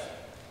bounds.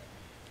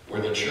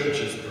 Where the church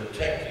is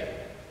protected,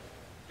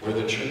 where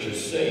the church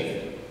is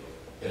safe,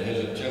 it has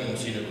a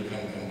tendency to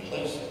become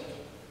complacent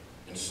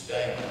and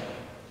stagnant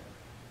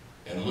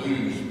and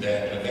lose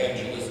that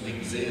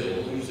evangelistic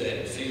zeal, lose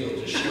that zeal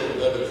to share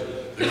with others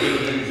the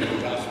good news of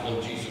the gospel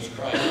of Jesus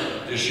Christ,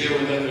 to share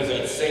with others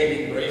that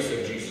saving grace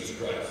of Jesus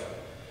Christ,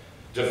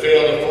 to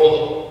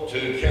fail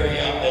to carry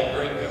out that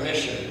great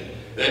commission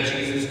that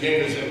Jesus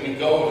gave us, that we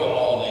go to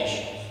all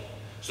nations,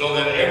 so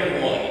that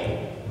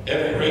everyone,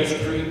 every race,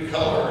 creed,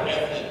 color,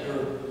 ethnic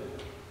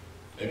group,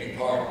 may be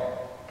part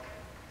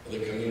of the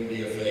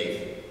community of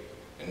faith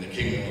in the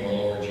kingdom of our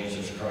Lord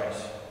Jesus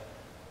Christ.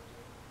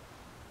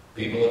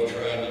 People have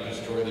tried to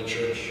destroy the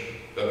church,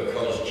 but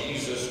because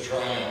Jesus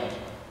triumphed,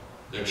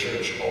 the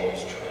church always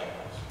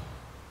triumphs.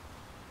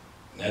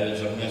 And that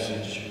is a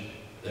message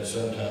that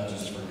sometimes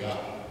is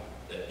forgotten,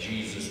 that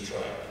Jesus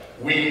triumphed.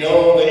 We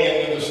know the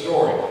end of the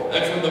story.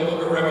 That's what the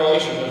book of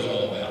Revelation was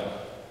all about.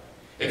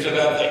 It It's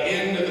about the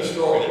end of the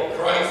story, that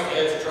Christ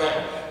has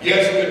triumphed.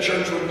 Yes, the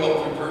church would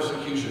go through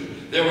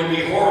persecution. There would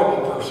be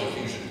horrible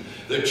persecution.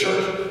 The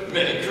church,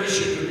 many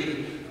Christians would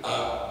be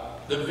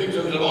the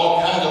victims of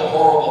all kinds of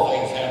horrible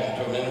things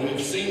happen to them. And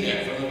we've seen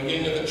that from the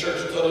beginning of the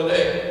church until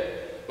today.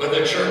 But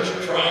the church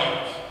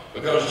triumphs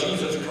because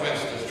Jesus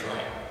Christ has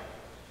triumphed.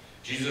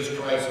 Jesus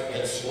Christ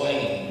has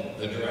slain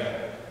the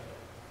dragon.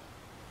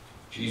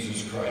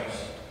 Jesus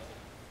Christ,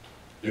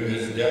 through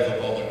his death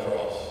upon the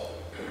cross,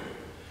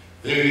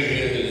 through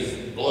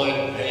his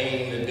blood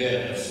paying the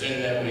debt of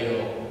sin that we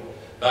owe,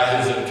 by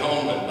his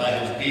atonement, by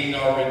his being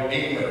our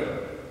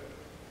Redeemer,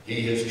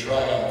 he has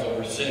triumphed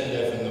over sin,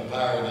 death, and the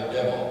power of the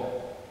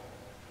devil,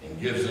 and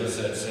gives us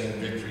that same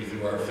victory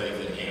through our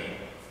faith in him.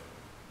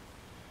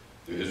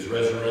 Through his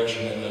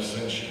resurrection and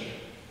ascension,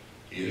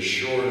 he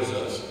assures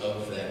us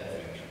of that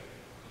victory.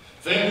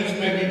 Things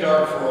may be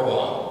dark for a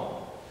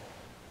while.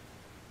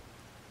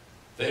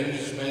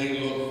 Things may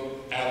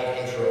look out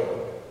of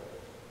control.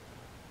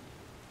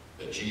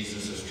 But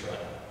Jesus has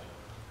triumphed.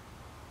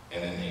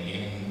 And in the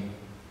end,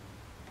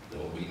 there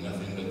will be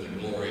nothing but the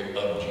glory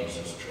of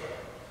Jesus' triumph.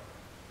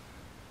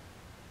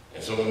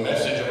 And so the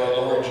message of our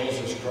Lord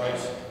Jesus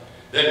Christ,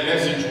 that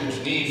message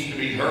which needs to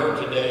be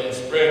heard today and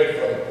spread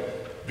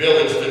from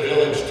village to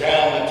village,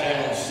 town to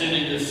town,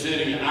 city to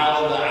city,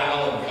 island to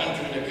island,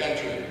 country to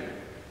country.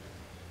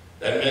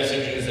 That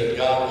message is that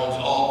God wants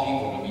all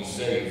people to be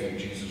saved through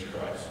Jesus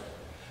Christ.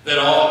 That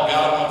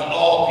God wants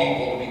all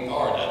people to be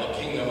part of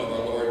the kingdom of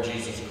our Lord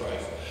Jesus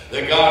Christ.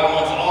 That God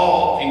wants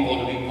all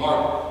people to be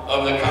part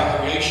of the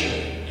congregation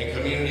and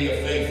community of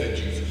faith of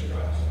Jesus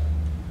Christ.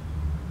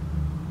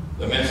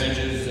 The message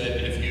is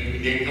that if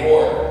you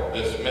ignore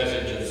this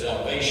message of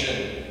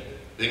salvation,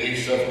 then you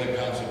suffer the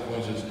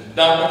consequences.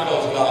 Not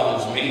because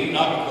God is mean,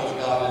 not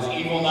because God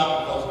is evil,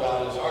 not because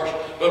God is harsh,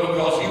 but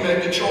because you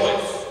made the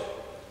choice.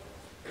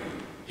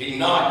 He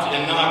knocked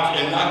and knocked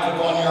and knocked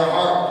upon your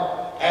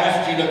heart,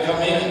 asked you to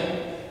come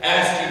in,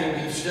 asked you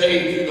to be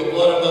saved through the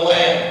blood of the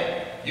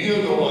Lamb.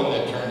 You're the one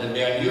that turned it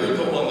down. You're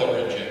the one that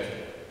rejected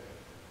it.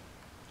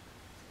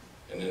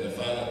 And in the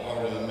final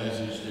part of the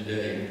message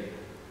today,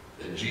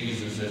 that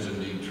Jesus has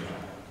indeed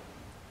triumphed.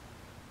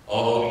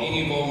 Although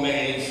evil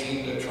may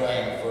seem to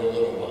triumph for a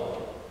little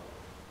while,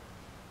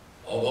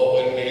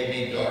 although it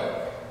may be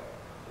dark,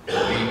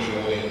 there'll be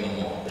joy in the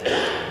morning.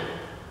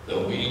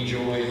 There'll be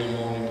joy in the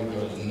morning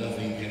because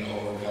nothing can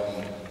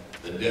overcome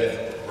the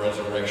death,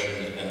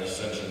 resurrection, and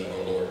ascension of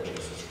our Lord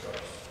Jesus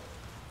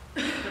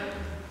Christ.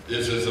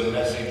 This is a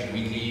message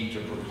we need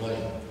to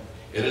proclaim.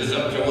 It is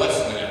up to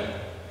us now.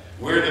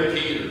 We're the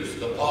Peters,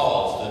 the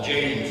Pauls, the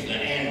James, the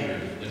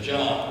Andrews, the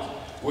Johns.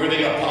 We're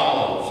the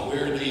Apollos.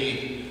 We're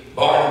the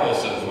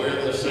Barnabases.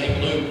 We're the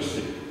St.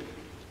 Luke's.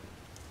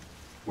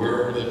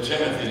 We're the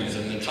Timothys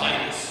and the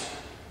Titus.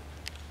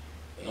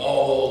 And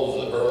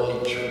all those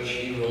early church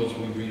heroes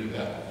we read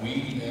about.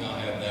 We now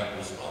have that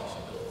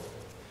responsibility.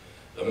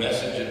 The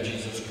message of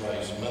Jesus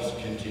Christ must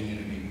continue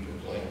to be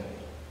proclaimed.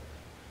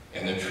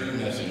 And the true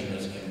message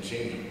must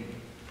continue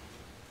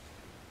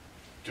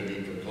to be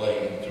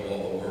proclaimed to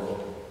all the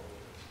world.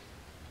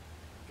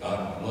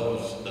 God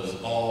loves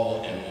us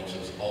all and wants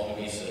us all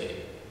to be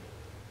saved.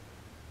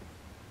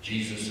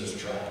 Jesus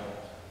has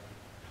triumphed.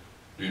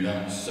 Do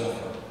not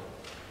suffer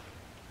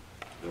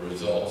the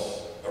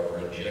results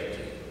of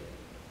rejecting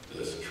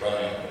this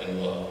triumph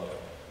in love.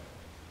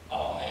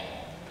 Amen.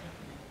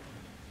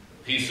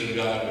 The peace of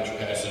God which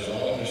passes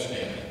all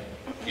understanding,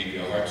 keep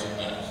your hearts and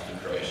minds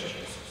through Christ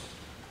Jesus.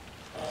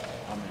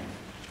 Amen.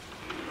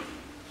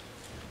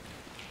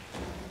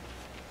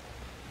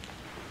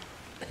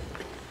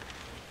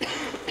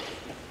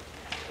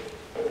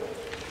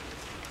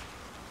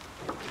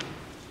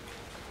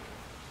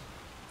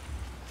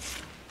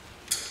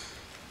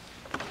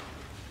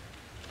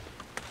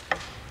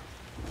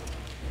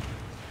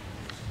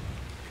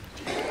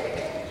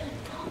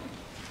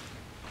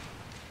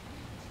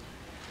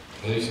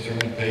 Please turn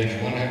to page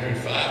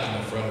 105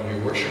 in the front of your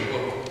worship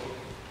book,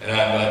 and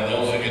I invite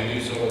those who can do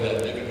so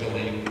without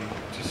difficulty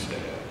to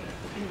stand.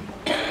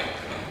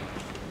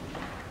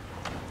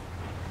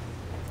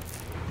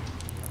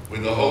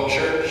 With the whole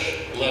church,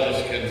 let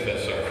us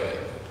confess our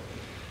faith.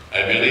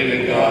 I believe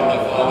in God,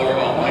 the Father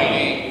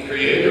Almighty,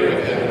 creator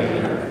of heaven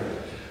and earth.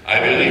 I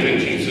believe in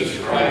Jesus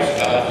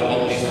Christ, God's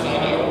only Son,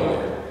 our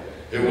Lord,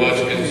 who was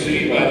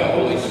conceived by the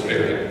Holy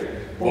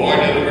Spirit, born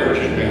of the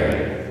Virgin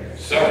Mary,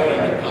 suffered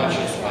under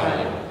Pontius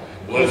Pilate,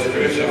 was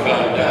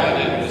crucified,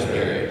 died, and was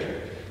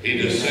buried. He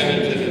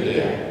descended to the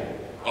dead.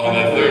 On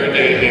the third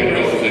day he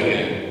rose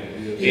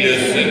again. He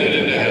ascended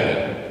into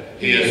heaven.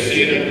 He is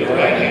seated at the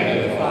right hand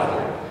of the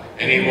Father,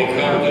 and he will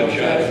come to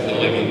judge the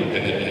living and the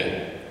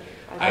dead.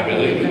 I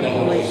believe in the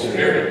Holy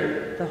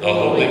Spirit, the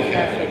Holy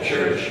Catholic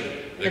Church,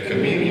 the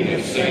communion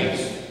of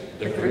saints,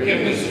 the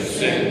forgiveness of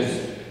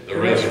sins, the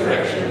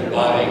resurrection of the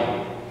body,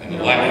 and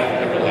the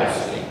life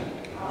everlasting.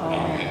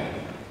 Amen.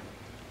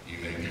 You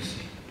may be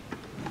seated.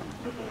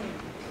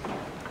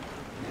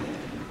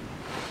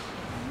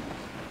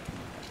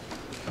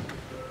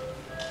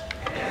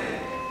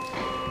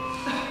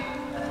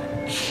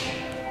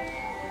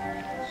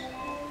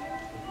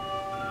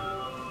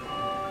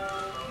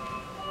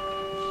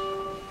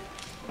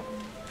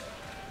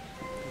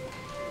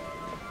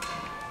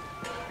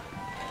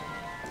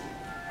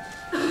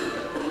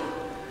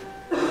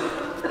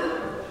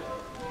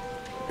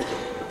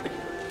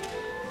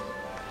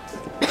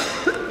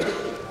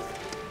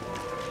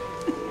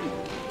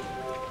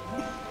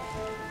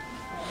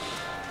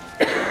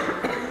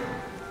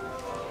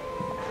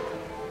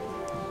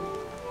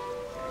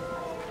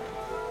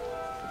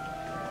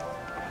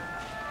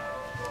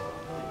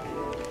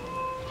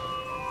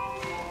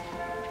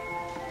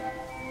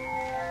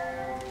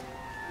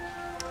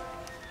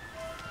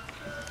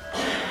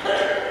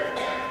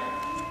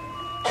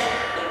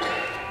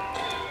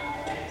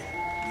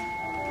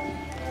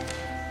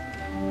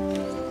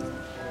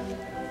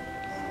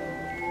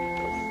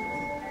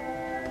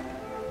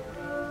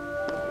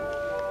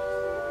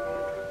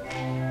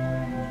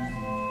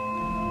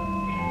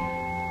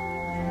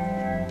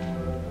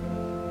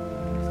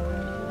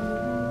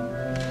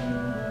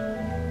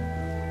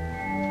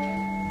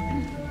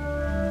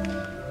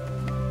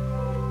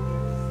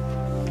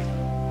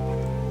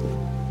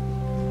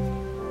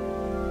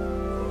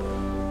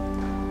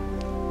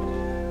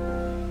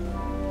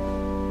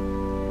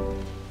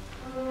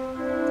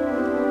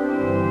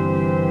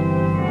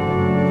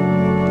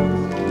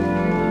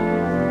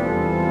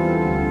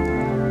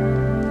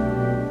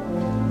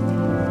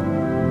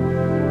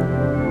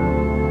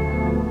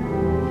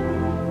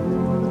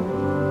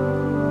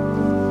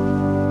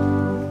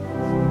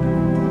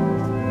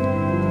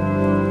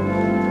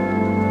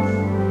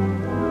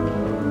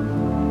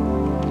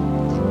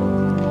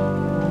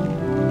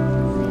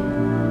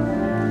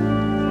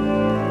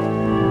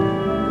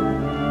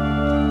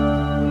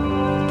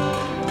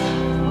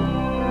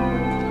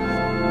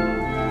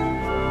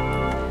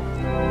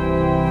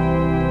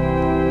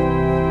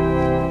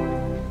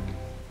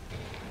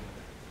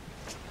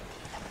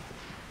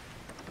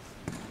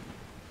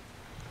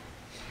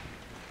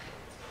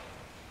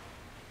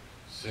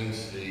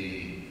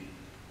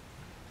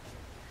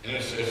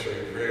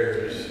 Intercessory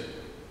prayers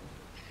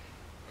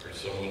are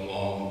somewhat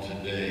long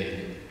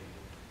today.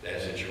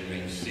 That's that you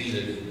remain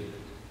seated,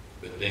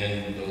 but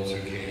then those who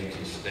can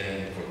to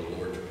stand for the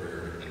Lord's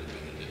Prayer and the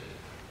benediction.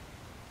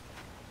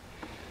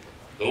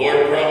 The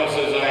Lord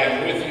promises, I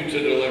am with you to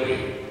deliver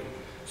you.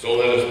 So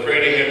let us pray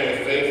to him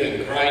with faith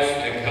in Christ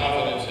and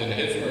confidence in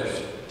his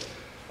mercy.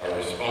 Our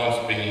response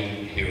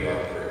being, hear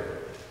our prayer.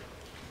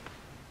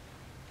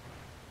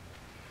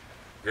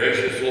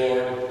 Gracious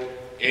Lord,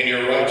 in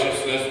your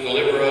righteousness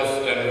deliver us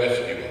and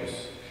rescue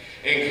us.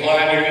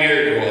 Incline your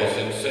ear to us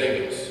and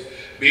save us.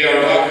 Be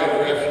our rock of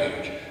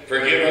refuge.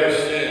 Forgive our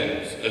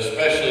sins,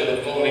 especially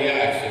the phony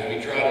acts that we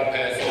try to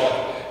pass off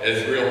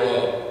as real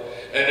love.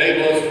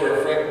 Enable us to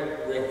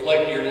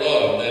reflect your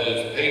love that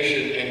is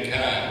patient and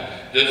kind,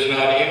 does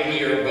not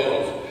envy or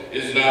boast,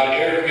 is not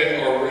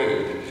arrogant or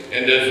rude,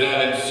 and does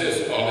not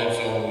insist on its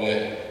own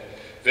way.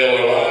 Fill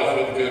our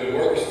lives with good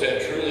works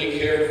that truly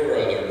care for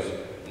others.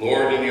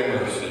 Lord, in your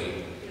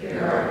mercy,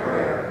 hear our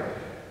prayer.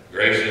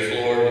 Gracious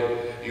Lord,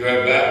 you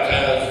have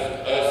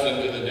baptized us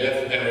into the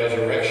death and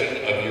resurrection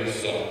of your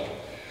Son.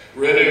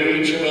 Renew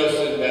each of us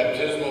in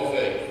baptismal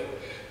faith.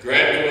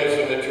 Grant to us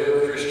a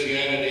mature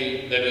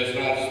Christianity that does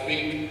not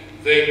speak,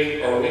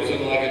 think, or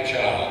reason like a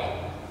child,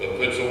 but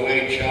puts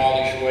away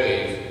childish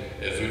ways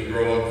as we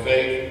grow in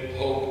faith,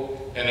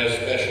 hope, and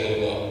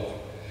especially love.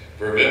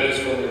 Prevent us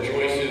from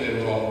rejoicing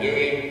in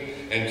wrongdoing,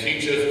 and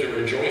teach us to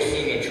rejoice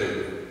in the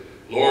truth.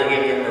 Lord,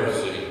 in your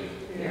mercy,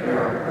 hear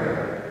our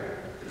prayer.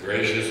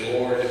 Gracious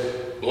Lord,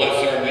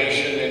 bless our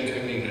nation and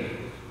community.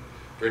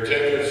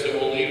 Protect our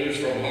civil leaders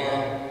from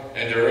harm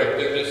and direct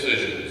their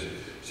decisions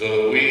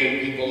so that we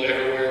and people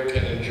everywhere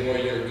can enjoy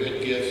your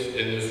good gifts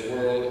in this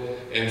world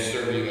and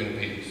serve you in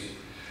peace.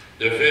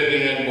 Defend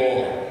the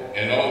unborn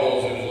and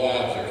all those whose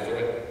lives are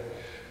threatened.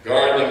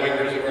 Guard the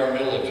members of our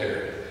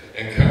military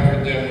and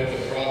comfort them with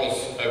the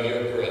promise of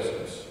your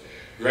presence.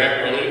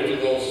 Grant relief to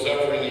those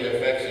suffering the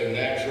effects of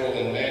natural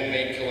and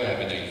man-made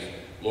calamities.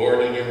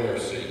 Lord, in your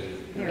mercy,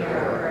 hear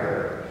our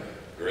prayer.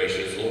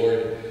 Gracious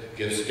Lord,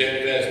 give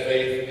steadfast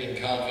faith and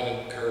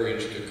confident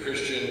courage to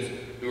Christians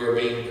who are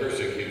being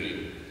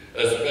persecuted,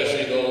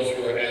 especially those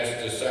who are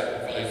asked to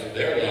sacrifice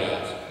their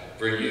lives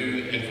for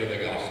you and for the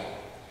gospel.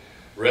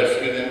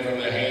 Rescue them from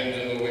the hands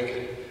of the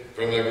wicked,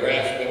 from the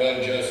grasp of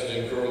unjust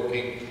and cruel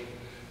people.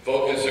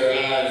 Focus our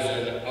eyes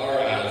and our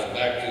eyes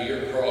back to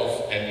your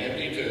cross and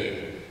empty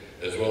tomb,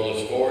 as well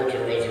as forward to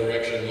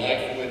resurrection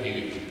life with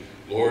you.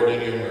 Lord,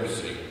 in your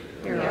mercy,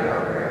 hear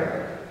our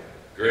prayer.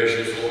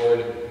 Gracious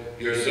Lord,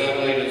 your Son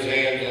laid his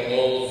hands on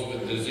those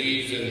with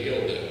disease and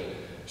healed them.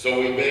 So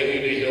we beg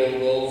you to heal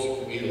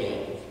those we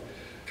love.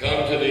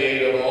 Come to the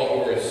aid of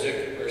all who are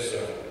sick or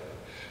suffering.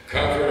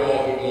 Comfort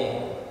all who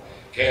mourn.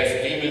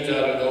 Cast demons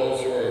out of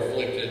those who are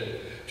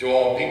afflicted. To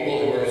all people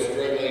who are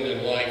struggling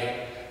in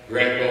life,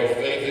 grant both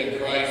faith in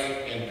Christ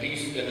and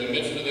peace in the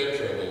midst of their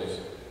troubles.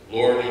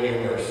 Lord, in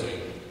your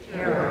mercy,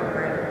 hear our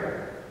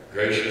prayer.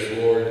 Gracious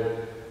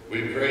Lord,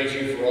 we praise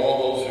you for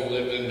all those who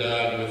lived and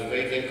died with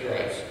faith in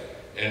Christ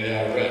and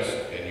now rest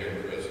in your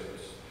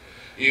presence.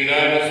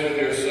 Unite us with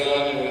your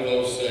Son and with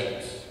those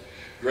saints.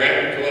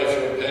 Grant to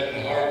us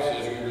repentant hearts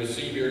as we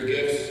receive your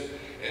gifts,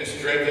 and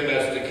strengthen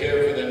us to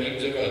care for the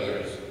needs of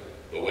others,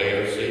 the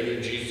way our Savior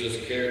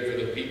Jesus cared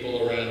for the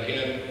people around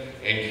him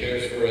and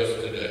cares for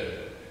us today.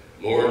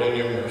 Lord, in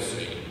your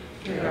mercy,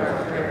 hear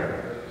our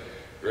prayer.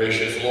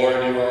 Gracious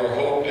Lord, you are our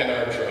hope and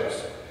our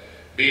trust.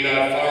 Be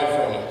not far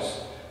from us.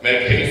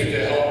 Make haste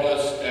to help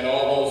us and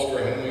all those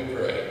for whom we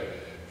pray.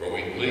 For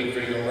we plead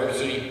for your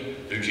mercy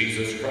through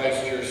Jesus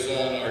Christ, your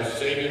Son, our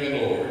Savior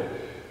and Lord,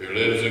 who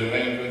lives and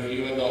reigns with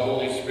you in the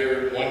Holy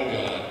Spirit, one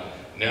God,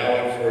 now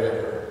and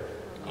forever.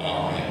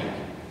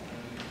 Amen.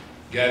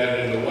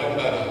 Gathered into one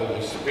by the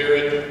Holy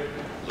Spirit,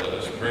 let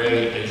us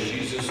pray as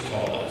Jesus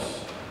taught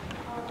us.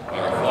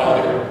 Our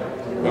Father,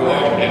 who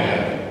art in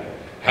heaven,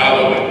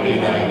 hallowed be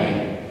thy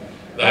name.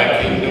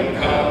 Thy kingdom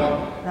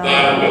come,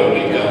 thy will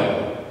be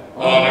done,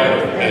 on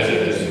earth as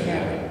it is in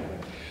heaven.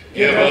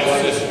 Give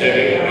us this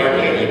day our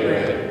daily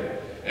bread,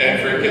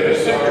 and forgive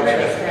us our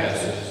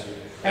trespasses,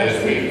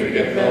 as we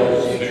forgive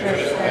those who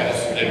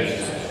trespass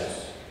against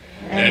us.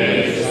 And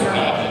lead us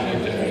not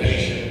into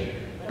temptation,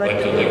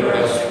 but deliver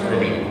us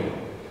from evil.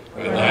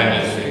 For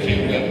thine is the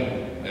kingdom,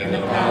 and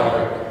the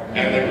power,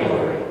 and the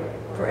glory,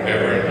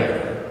 forever and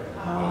ever.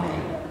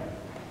 Amen.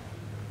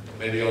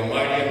 May the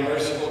Almighty and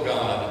merciful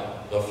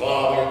God, the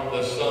Father,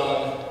 the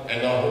Son,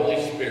 and the Holy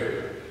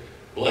Spirit,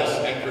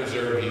 bless and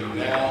preserve you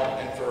now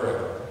and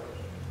forever.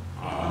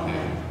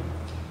 Amen.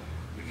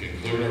 We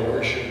conclude our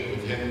worship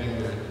with hymn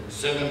number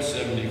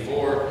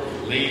 774,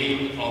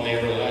 Leaning on the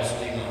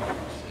Everlasting Arms.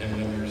 Hymn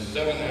number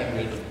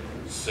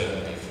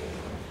 774.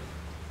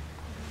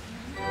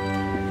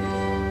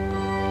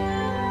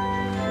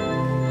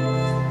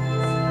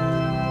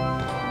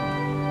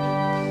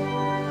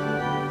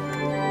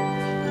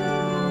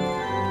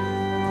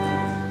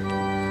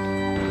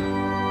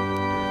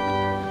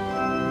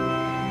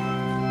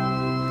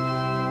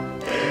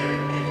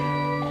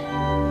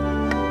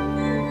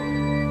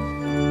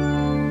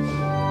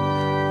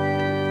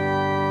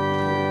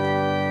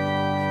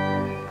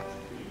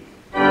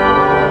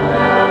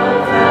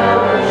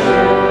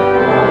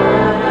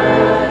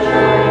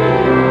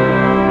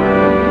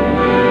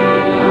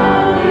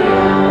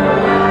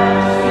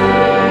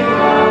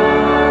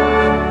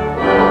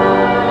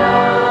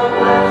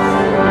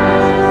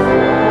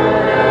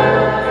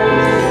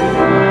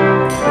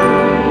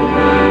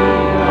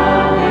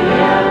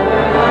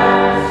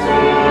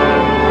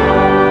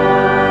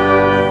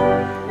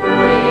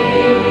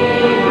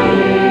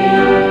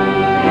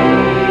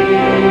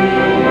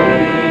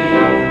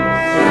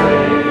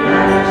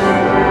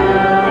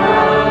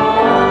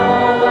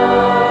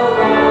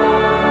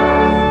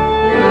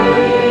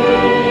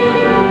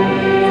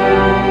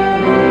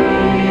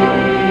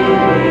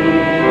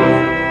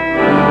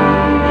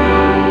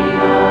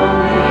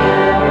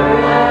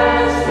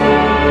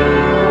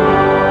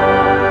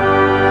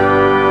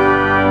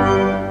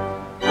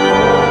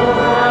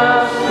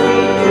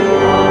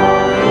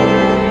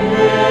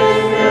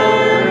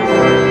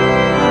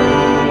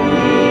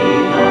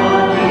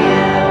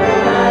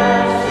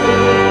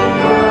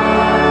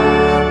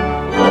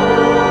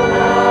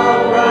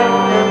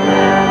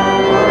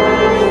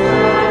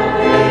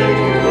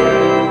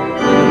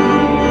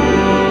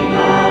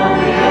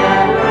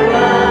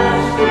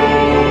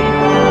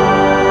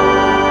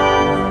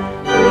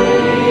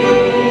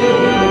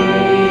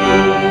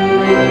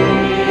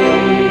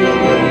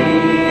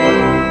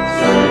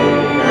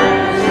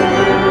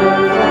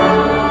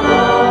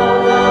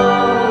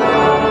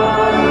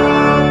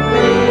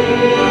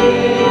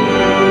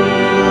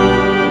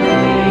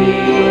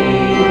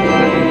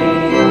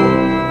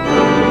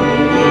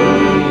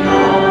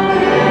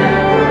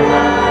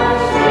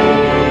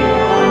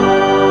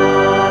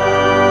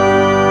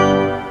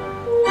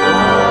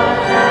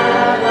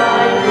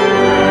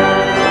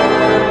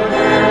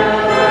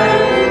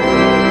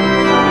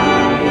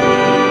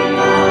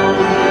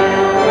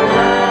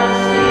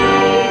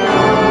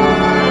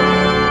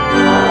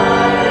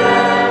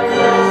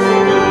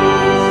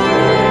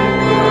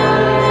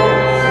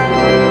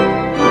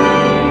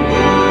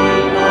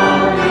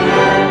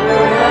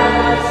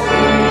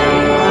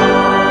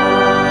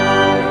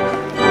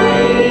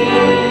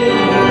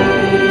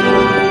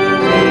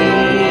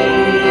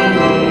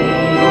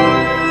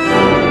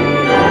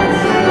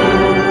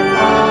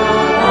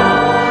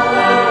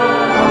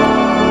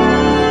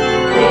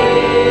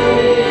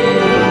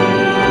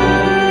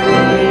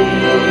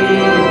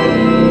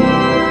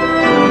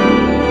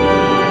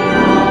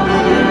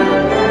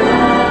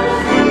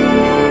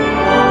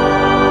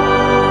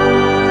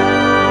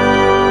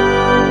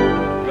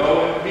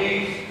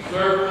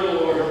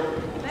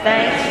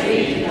 Thanks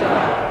be to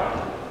God.